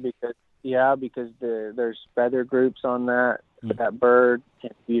wouldn't, because there's feather groups on that bird.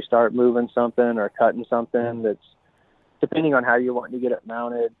 If you start moving something or cutting something, that's depending on how you want to get it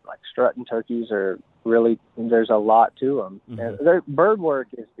mounted. Like strutting turkeys are really, there's a lot to them. And bird work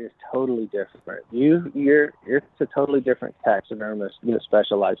is totally different. It's a totally different taxidermist that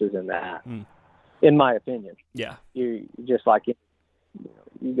specializes in that. In my opinion. Yeah. You just like, you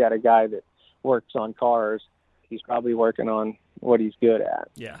got a guy that works on cars. He's probably working on what he's good at.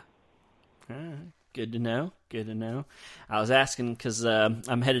 Yeah. All right. Good to know. I was asking because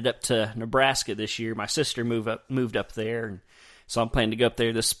I'm headed up to Nebraska this year. My sister moved up there, and So I'm planning to go up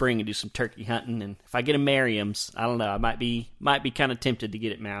there this spring and do some turkey hunting. And if I get a Merriam's, I don't know, I might be kind of tempted to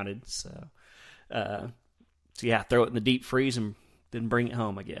get it mounted. So yeah, throw it in the deep freeze and then bring it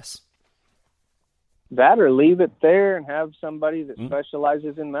home, I guess. That or leave it there and have somebody that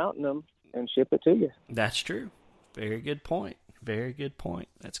specializes in mounting them and ship it to you. That's true. Very good point. Very good point.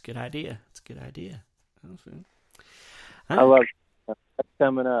 That's a good idea. That's a good idea. I love it. That's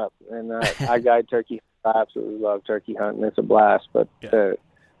coming up, and I guide turkey. I absolutely love turkey hunting. It's a blast. But the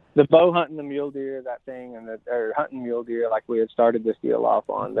bow hunting, the mule deer, that thing, or hunting mule deer, like we had started this deal off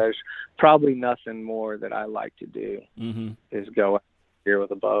on. There's probably nothing more that I like to do is go out here with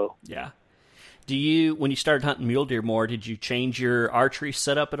a bow. Yeah. When you started hunting mule deer more, did you change your archery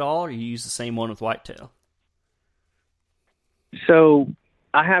setup at all, or you use the same one with whitetail? So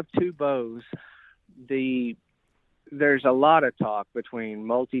I have two bows. There's a lot of talk between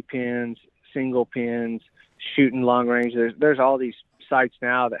multi-pins, single pins, shooting long range. There's all these sites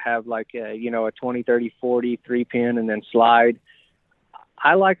now that have like a 20, 30, 40, 3-pin and then slide.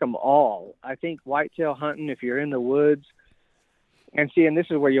 I like them all. I think whitetail hunting, if you're in the woods, and this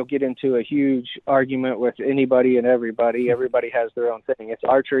is where you'll get into a huge argument with anybody and everybody. Everybody has their own thing. It's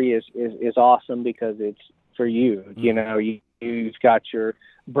archery is awesome because it's for you. You've got your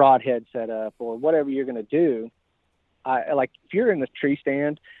broadhead set up or whatever you're going to do. Like if you're in the tree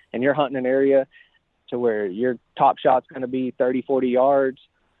stand and you're hunting an area to where your top shot's going to be 30, 40 yards,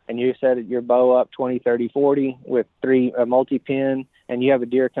 and you set your bow up 20, 30, 40 with a multi-pin, and you have a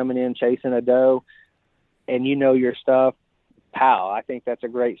deer coming in chasing a doe, and you know your stuff, pow, I think that's a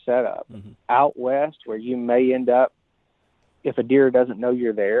great setup. Out west, where you may end up, if a deer doesn't know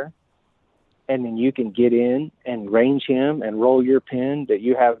you're there, and then you can get in and range him and roll your pin that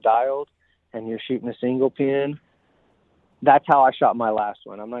you have dialed, and you're shooting a single pin. That's how I shot my last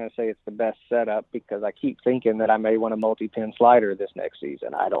one. I'm not going to say it's the best setup because I keep thinking that I may want a multi-pin slider this next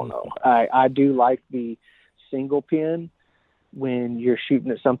season. I don't know. I do like the single pin when you're shooting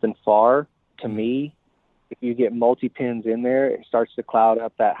at something far. To me, if you get multi-pins in there, it starts to cloud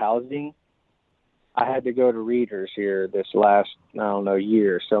up that housing. I had to go to readers here this last,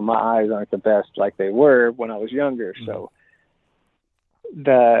 year. So my eyes aren't the best like they were when I was younger. So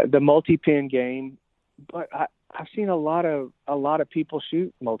the multi-pin game, but I've seen a lot of people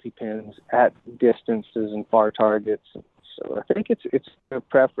shoot multi-pins at distances and far targets. So I think it's a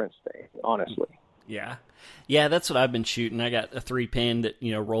preference thing, honestly. Yeah, that's what I've been shooting. I got a 3-pin that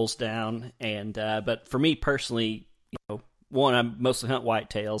rolls down, and but for me personally, one, I mostly hunt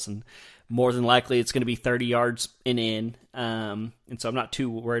whitetails, and more than likely it's going to be 30 yards and in, and so I'm not too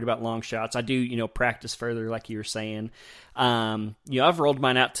worried about long shots. I do practice further, like you were saying. I've rolled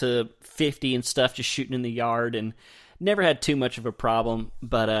mine out to 50 and stuff, just shooting in the yard, and never had too much of a problem.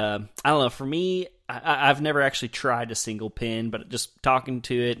 But I don't know. For me, I've never actually tried a single pin, but just talking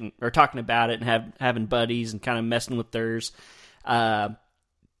about it and having buddies and kind of messing with theirs.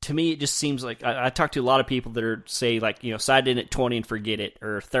 To me, it just seems like I talk to a lot of people that are say like, side in at 20 and forget it,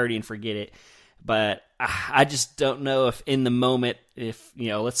 or 30 and forget it. But I just don't know if in the moment, if,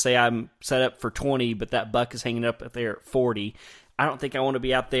 let's say I'm set up for 20, but that buck is hanging up there at 40. I don't think I want to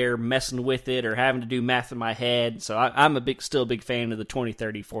be out there messing with it or having to do math in my head. So I'm still a big fan of the 20,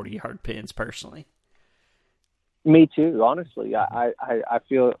 30, 40 yard pins personally. Me too, honestly. I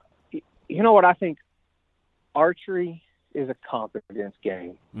feel, what I think archery is a confidence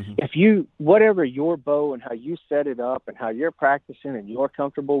game. If whatever your bow and how you set it up and how you're practicing and you're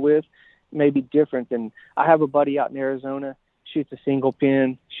comfortable with may be different than, I have a buddy out in Arizona, shoots a single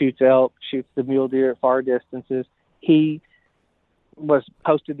pin, shoots elk, shoots the mule deer at far distances. He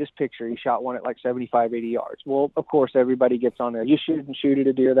posted this picture. He shot one at like 75, 80 yards. Well, of course, everybody gets on there. You shouldn't shoot at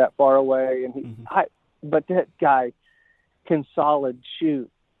a deer that far away. And but that guy can solid shoot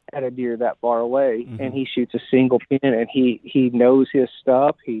at a deer that far away, and he shoots a single pin, and he knows his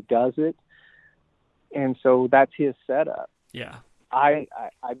stuff. He does it, and so that's his setup. Yeah, I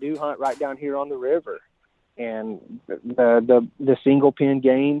do hunt right down here on the river, and the single pin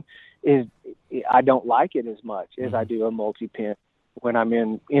game is, I don't like it as much as I do a multi pin when I'm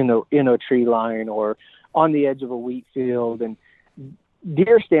in a tree line or on the edge of a wheat field, and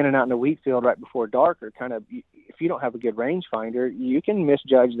deer standing out in the wheat field right before dark are kind of, if you don't have a good rangefinder, you can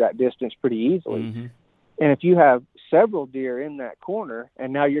misjudge that distance pretty easily. And if you have several deer in that corner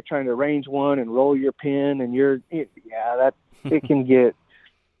and now you're trying to range one and roll your pin and the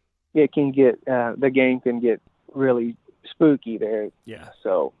game can get really spooky there. Yeah.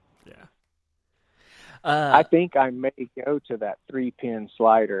 So I think I may go to that 3-pin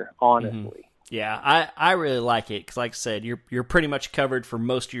slider, honestly. Yeah, I really like it because, like I said, you're pretty much covered for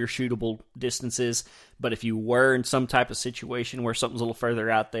most of your shootable distances. But if you were in some type of situation where something's a little further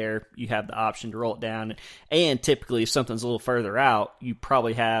out there, you have the option to roll it down. And typically, if something's a little further out, you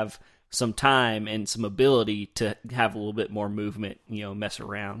probably have some time and some ability to have a little bit more movement, mess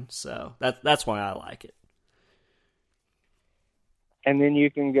around. So that's why I like it. And then you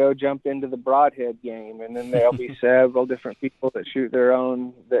can go jump into the broadhead game, and then there'll be several different people that shoot their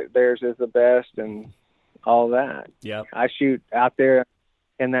own, that theirs is the best and all that. Yeah. I shoot out there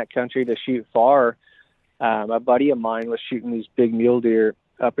in that country to shoot far. A buddy of mine was shooting these big mule deer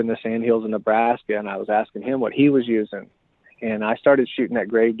up in the sandhills of Nebraska, and I was asking him what he was using. And I started shooting that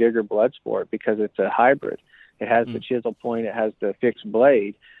Grave Digger Bloodsport because it's a hybrid. It has the chisel point, it has the fixed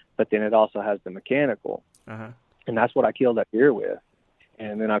blade, but then it also has the mechanical. Uh-huh. And that's what I killed that deer with.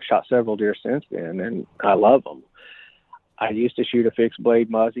 And then I've shot several deer since then, and I love them. I used to shoot a fixed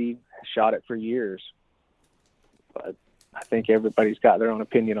blade Muzzy, shot it for years. But I think everybody's got their own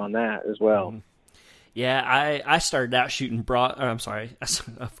opinion on that as well. Mm-hmm. Yeah, I started out shooting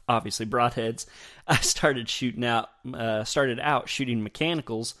obviously broadheads. I started out shooting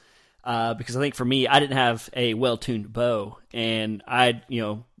mechanicals because I think for me, I didn't have a well-tuned bow, and I'd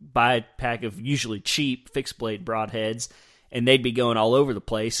buy a pack of usually cheap fixed blade broadheads, and they'd be going all over the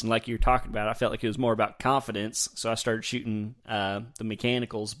place. And like you were talking about, I felt like it was more about confidence, so I started shooting the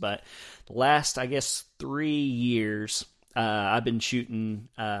mechanicals. But the last, I guess, 3 years, I've been shooting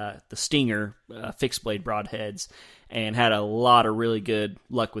the Stinger fixed blade broadheads and had a lot of really good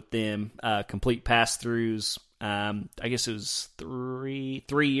luck with them. Complete pass-throughs. I guess it was three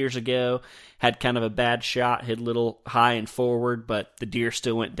years ago. Had kind of a bad shot, hit a little high and forward, but the deer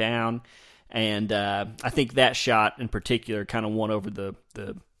still went down. And I think that shot in particular kind of won over the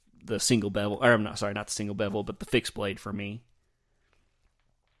single bevel. Or I'm not the single bevel, but the fixed blade for me.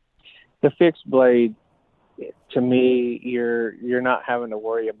 The fixed blade, to me, you're not having to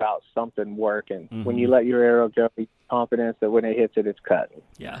worry about something working. Mm-hmm. When you let your arrow go, you have confidence that when it hits it, it's cutting.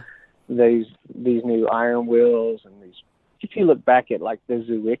 Yeah. These new iron wheels and these. If you look back at like the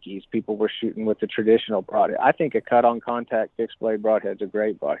Zwickis, people were shooting with the traditional broadhead. I think a cut-on-contact fixed blade broadhead is a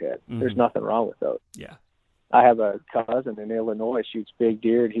great broadhead. Mm-hmm. There's nothing wrong with those. Yeah. I have a cousin in Illinois shoots big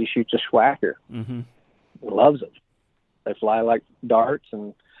deer, and he shoots a Schwacker. Mm-hmm. He loves them. They fly like darts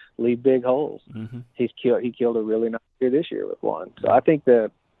and leave big holes. Mm-hmm. He killed a really nice deer this year with one. So I think that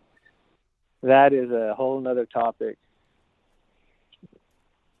is a whole nother topic.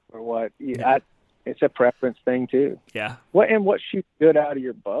 Or what? Yeah. It's a preference thing too. Yeah. What shoots good out of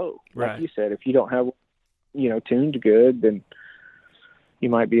your bow? Right. Like you said, if you don't have, tuned good, then you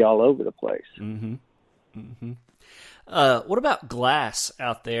might be all over the place. Mm-hmm. Mm-hmm. What about glass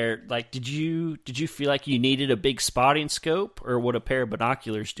out there? Like, did you feel like you needed a big spotting scope, or would a pair of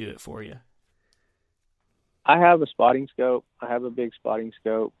binoculars do it for you? I have a spotting scope. I have a big spotting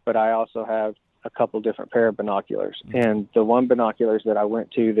scope, but I also have a couple different pair of binoculars. Mm-hmm. And the one binoculars that I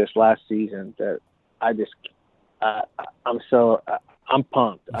went to this last season that I'm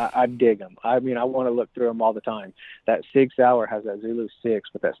pumped. I dig them. I mean, I want to look through them all the time. That 6 Hour has that Zulu 6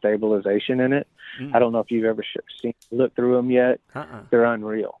 with that stabilization in it. Mm. I don't know if you've ever looked through them yet. They're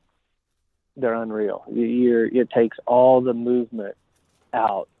unreal. It takes all the movement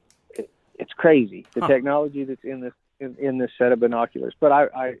out. It's crazy. The technology that's in this set of binoculars. But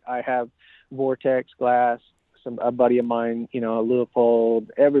I have Vortex glass. A buddy of mine, a Leupold.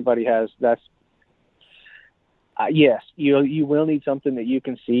 Everybody has. That's yes. You will need something that you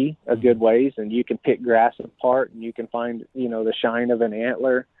can see a good ways, and you can pick grass apart, and you can find the shine of an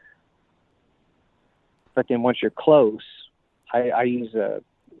antler. But then once you're close, I use a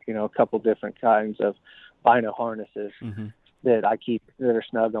couple different kinds of bino harnesses that I keep that are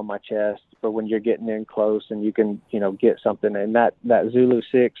snug on my chest for when you're getting in close and you can get something. And that Zulu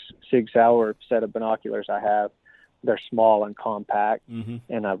 6 Hour set of binoculars I have, they're small and compact,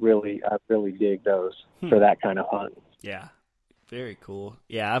 and I really dig those for that kind of hunt. Yeah, very cool.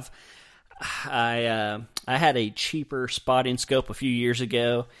 Yeah, I had a cheaper spotting scope a few years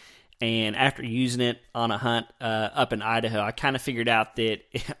ago, and after using it on a hunt up in Idaho, I kind of figured out that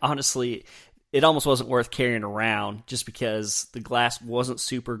honestly, it almost wasn't worth carrying around just because the glass wasn't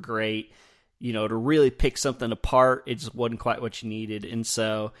super great. To really pick something apart, it just wasn't quite what you needed, and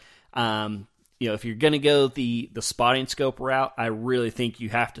so. If you're going to go the spotting scope route, I really think you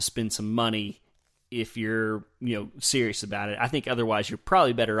have to spend some money if you're, serious about it. I think otherwise you're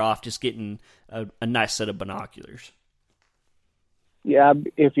probably better off just getting a nice set of binoculars. Yeah,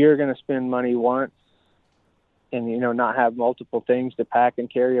 if you're going to spend money once and, not have multiple things to pack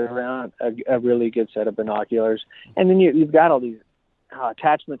and carry around, a really good set of binoculars. And then you've got all these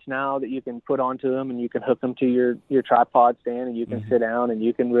attachments now that you can put onto them, and you can hook them to your tripod stand, and you can sit down and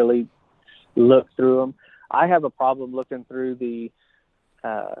you can really look through them. I have a problem looking through the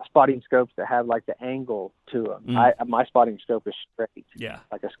spotting scopes that have like the angle to them. My spotting scope is straight,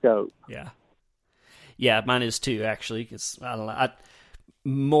 like a scope. Yeah, mine is too, actually. Because I don't know,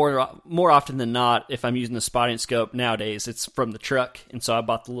 more often than not, if I'm using the spotting scope nowadays, it's from the truck, and so I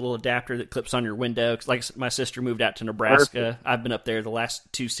bought the little adapter that clips on your window. Cause like my sister moved out to Nebraska, Perfect. I've been up there the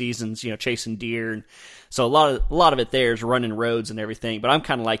last 2 seasons, chasing deer, and so a lot of it there is running roads and everything. But I'm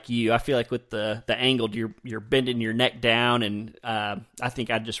kind of like you. I feel like with the angled, you're bending your neck down, and I think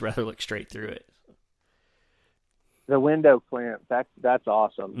I'd just rather look straight through it. The window clamp, that's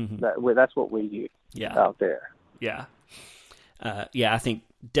awesome. That's what we use out there. I think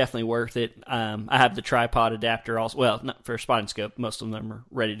definitely worth it. I have the tripod adapter also. Well, not for a spotting scope. Most of them are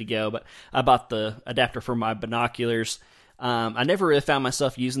ready to go, but I bought the adapter for my binoculars. I never really found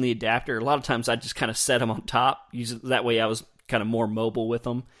myself using the adapter. A lot of times I just kind of set them on top. That way I was kind of more mobile with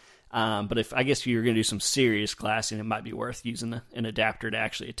them. But if you're going to do some serious glassing, it might be worth using an adapter to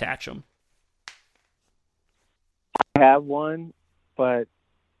actually attach them. I have one, but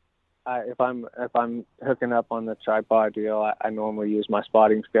if I'm hooking up on the tripod deal, I normally use my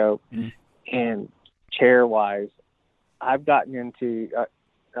spotting scope. And chair wise, I've gotten into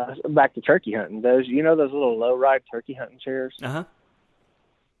back to turkey hunting. Those little low ride turkey hunting chairs.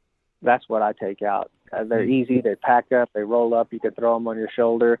 That's what I take out. They're easy. They pack up. They roll up. You can throw them on your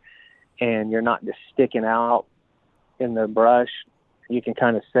shoulder, and you're not just sticking out in the brush. You can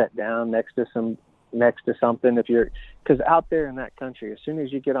kind of sit down next to something because out there in that country, as soon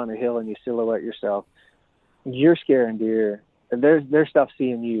as you get on a hill and you silhouette yourself, you're scaring deer. There's stuff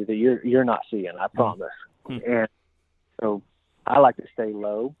seeing you that you're not seeing, I promise. And so I like to stay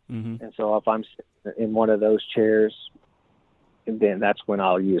low. And so if I'm sitting in one of those chairs, then that's when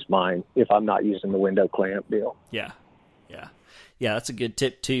I'll use mine, if I'm not using the window clamp deal. Yeah, that's a good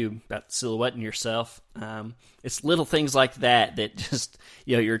tip too, about silhouetting yourself. It's little things like that just,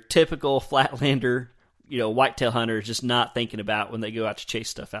 your typical flatlander, whitetail hunter is just not thinking about when they go out to chase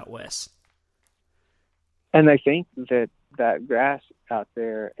stuff out west. And they think that grass out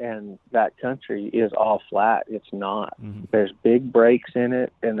there and that country is all flat. It's not. There's big breaks in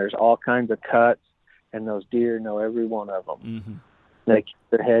it, and there's all kinds of cuts, and those deer know every one of them. They keep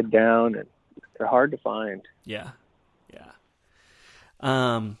their head down, and they're hard to find.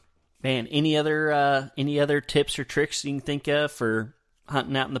 Man, any other tips or tricks you can think of for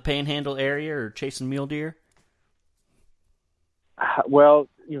hunting out in the Panhandle area or chasing mule deer? Well,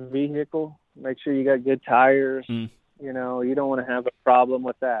 your vehicle, make sure you got good tires. You don't want to have a problem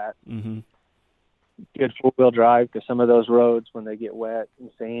with that. Good 4-wheel drive, because some of those roads, when they get wet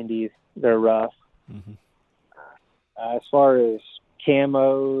and sandy, they're rough. As far as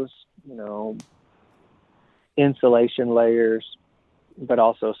camos, insulation layers, but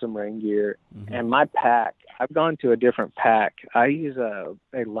also some rain gear. And my pack, I've gone to a different pack. I use a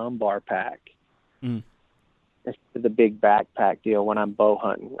lumbar pack. It's the big backpack deal when I'm bow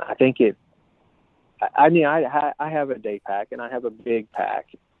hunting. I think I have a day pack and I have a big pack,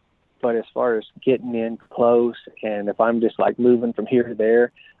 but as far as getting in close, and if I'm just like moving from here to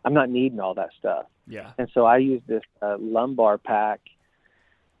there, I'm not needing all that stuff. And so I use this lumbar pack.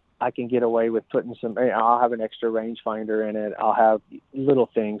 I can get away with putting I'll have an extra rangefinder in it. I'll have little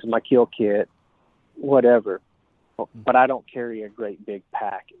things, my kill kit, whatever. But I don't carry a great big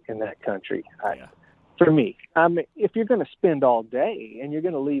pack in that country. For me, if you're going to spend all day and you're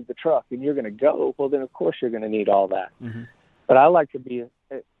going to leave the truck and you're going to go, well, then of course you're going to need all that. But I like to be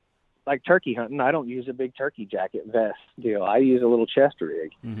like turkey hunting. I don't use a big turkey jacket vest deal. I use a little chest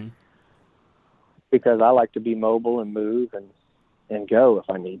rig because I like to be mobile and move and go if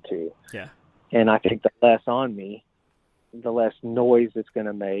I need to. And I think the less on me, the less noise it's going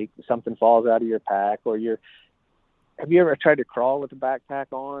to make. Something falls out of your pack, or have you ever tried to crawl with the backpack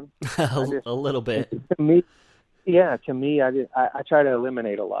on? A little bit. To me, I try to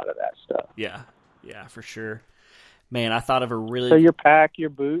eliminate a lot of that stuff. Yeah, for sure. Man, I thought of a really... So your pack, your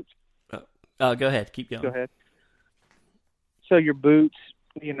boots... go ahead. Keep going. Go ahead. So your boots,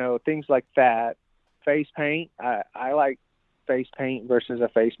 things like that. Face paint, I like face paint versus a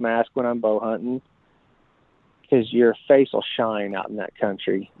face mask when I'm bow hunting, because your face will shine out in that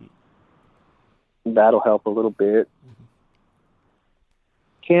country. That'll help a little bit.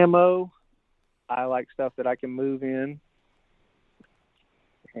 Camo, I like stuff that I can move in.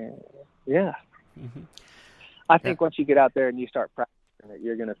 And I think once you get out there and you start practicing it,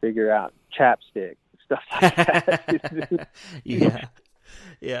 you're going to figure out chapstick, stuff like that.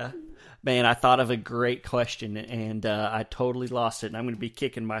 Yeah. Man, I thought of a great question, and I totally lost it, and I'm going to be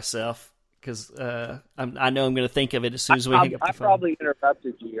kicking myself because I know I'm going to think of it as soon as we hang up the phone. I probably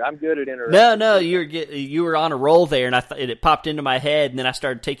interrupted you. I'm good at interrupting. No, you were on a roll there, and it popped into my head, and then I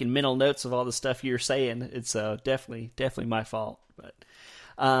started taking mental notes of all the stuff you were saying. It's definitely my fault. But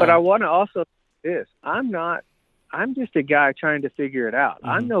I want to also say this. I'm just a guy trying to figure it out.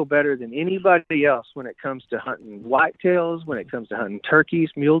 I'm no better than anybody else when it comes to hunting whitetails, when it comes to hunting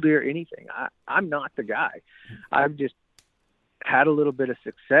turkeys, mule deer, anything. I'm not the guy. I've just had a little bit of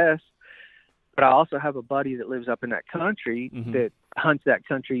success, but I also have a buddy that lives up in that country that hunts that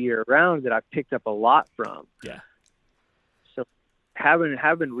country year round that I've picked up a lot from. Yeah. So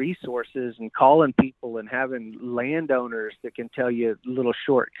having resources and calling people and having landowners that can tell you little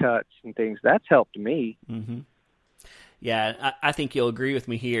shortcuts and things, that's helped me. Mm-hmm. Yeah, I think you'll agree with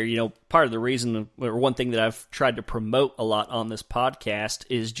me here. You know, part of the reason, or one thing that I've tried to promote a lot on this podcast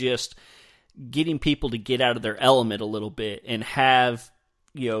is just getting people to get out of their element a little bit and have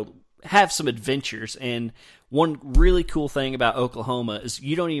some adventures. And one really cool thing about Oklahoma is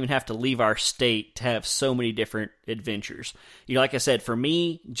you don't even have to leave our state to have so many different adventures. You know, like I said, for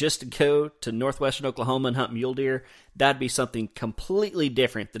me, just to go to northwestern Oklahoma and hunt mule deer, that'd be something completely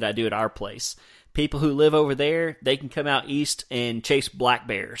different that I do at our place. People who live over there, they can come out east and chase black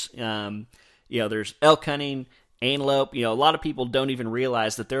bears. There's elk hunting, antelope. You know, a lot of people don't even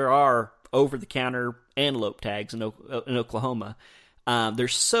realize that there are over-the-counter antelope tags in Oklahoma.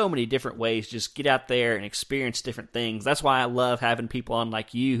 There's so many different ways. Just get out there and experience different things. That's why I love having people on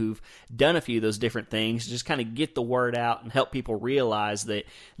like you who've done a few of those different things. Just kind of get the word out and help people realize that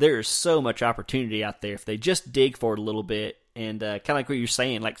there is so much opportunity out there if they just dig for it a little bit. And kind of like what you're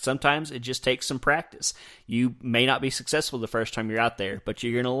saying, like sometimes it just takes some practice. You may not be successful the first time you're out there, but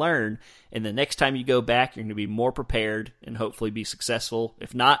you're going to learn. And the next time you go back, you're going to be more prepared and hopefully be successful.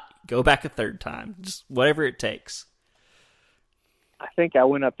 If not, go back a third time. Just whatever it takes. I think I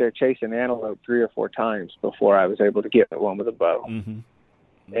went up there chasing antelope 3 or 4 times before I was able to get one with a bow.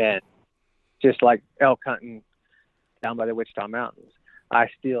 Mm-hmm. And just like elk hunting down by the Wichita Mountains, I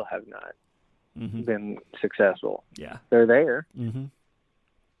still have not been successful. Yeah. They're there, yeah.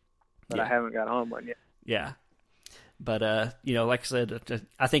 but I haven't got on one yet. Yeah. But, like I said,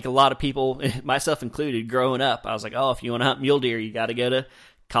 I think a lot of people, myself included, growing up, I was like, oh, if you want to hunt mule deer, you got to go to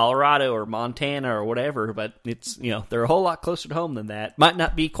Colorado or Montana or whatever. But it's, they're a whole lot closer to home than that. Might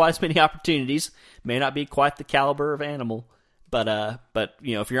not be quite as many opportunities, may not be quite the caliber of animal. But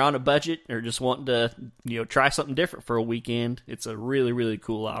if you're on a budget or just wanting to, try something different for a weekend, it's a really, really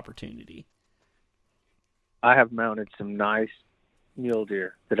cool opportunity. I have mounted some nice mule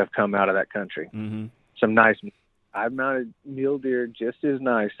deer that have come out of that country. Mm-hmm. I've mounted mule deer just as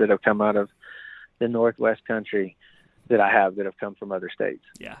nice that have come out of the Northwest country that have come from other states.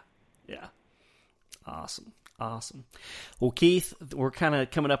 Yeah. Awesome. Well, Keith, we're kind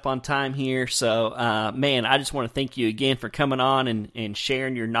of coming up on time here. So, I just want to thank you again for coming on and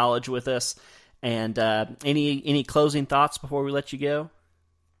sharing your knowledge with us. And any closing thoughts before we let you go?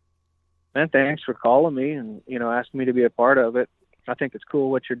 Man, thanks for calling me and, asking me to be a part of it. I think it's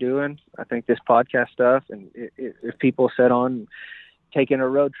cool what you're doing. I think this podcast stuff, and if people set on taking a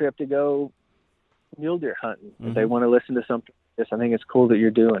road trip to go mule deer hunting, if they want to listen to something like this, I think it's cool that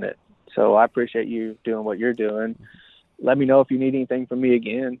you're doing it. So I appreciate you doing what you're doing. Let me know if you need anything from me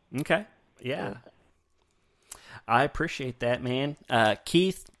again. Okay. Yeah. I appreciate that, man.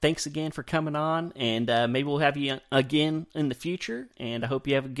 Keith, thanks again for coming on, and maybe we'll have you again in the future, and I hope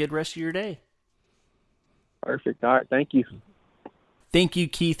you have a good rest of your day. Perfect. All right. Thank you. Thank you,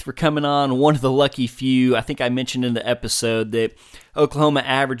 Keith, for coming on. One of the lucky few. I think I mentioned in the episode that Oklahoma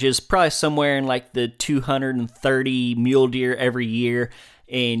averages probably somewhere in like the 230 mule deer every year,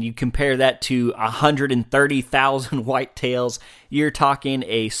 and you compare that to 130,000 whitetails, you're talking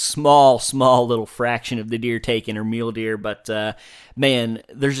a small little fraction of the deer taken are mule deer. But man,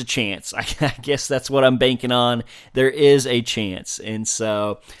 there's a chance. I guess that's what I'm banking on. There is a chance, and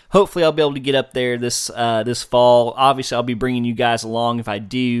so hopefully I'll be able to get up there this fall. Obviously, I'll be bringing you guys along if I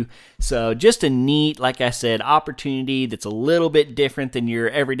do. So just a neat, like I said, opportunity that's a little bit different than your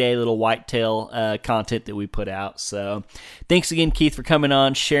everyday little whitetail content that we put out. So thanks again, Keith, for coming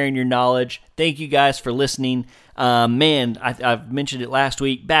on, sharing your knowledge. Thank you guys for listening. I've mentioned it last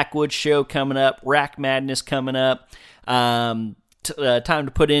week. Backwoods show coming up. Rack Madness coming up. Time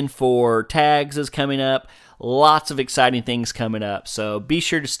to put in for tags is coming up. Lots of exciting things coming up. So be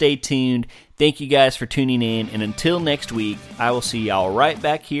sure to stay tuned. Thank you guys for tuning in. And until next week, I will see y'all right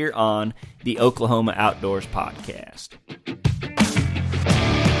back here on the Oklahoma Outdoors Podcast.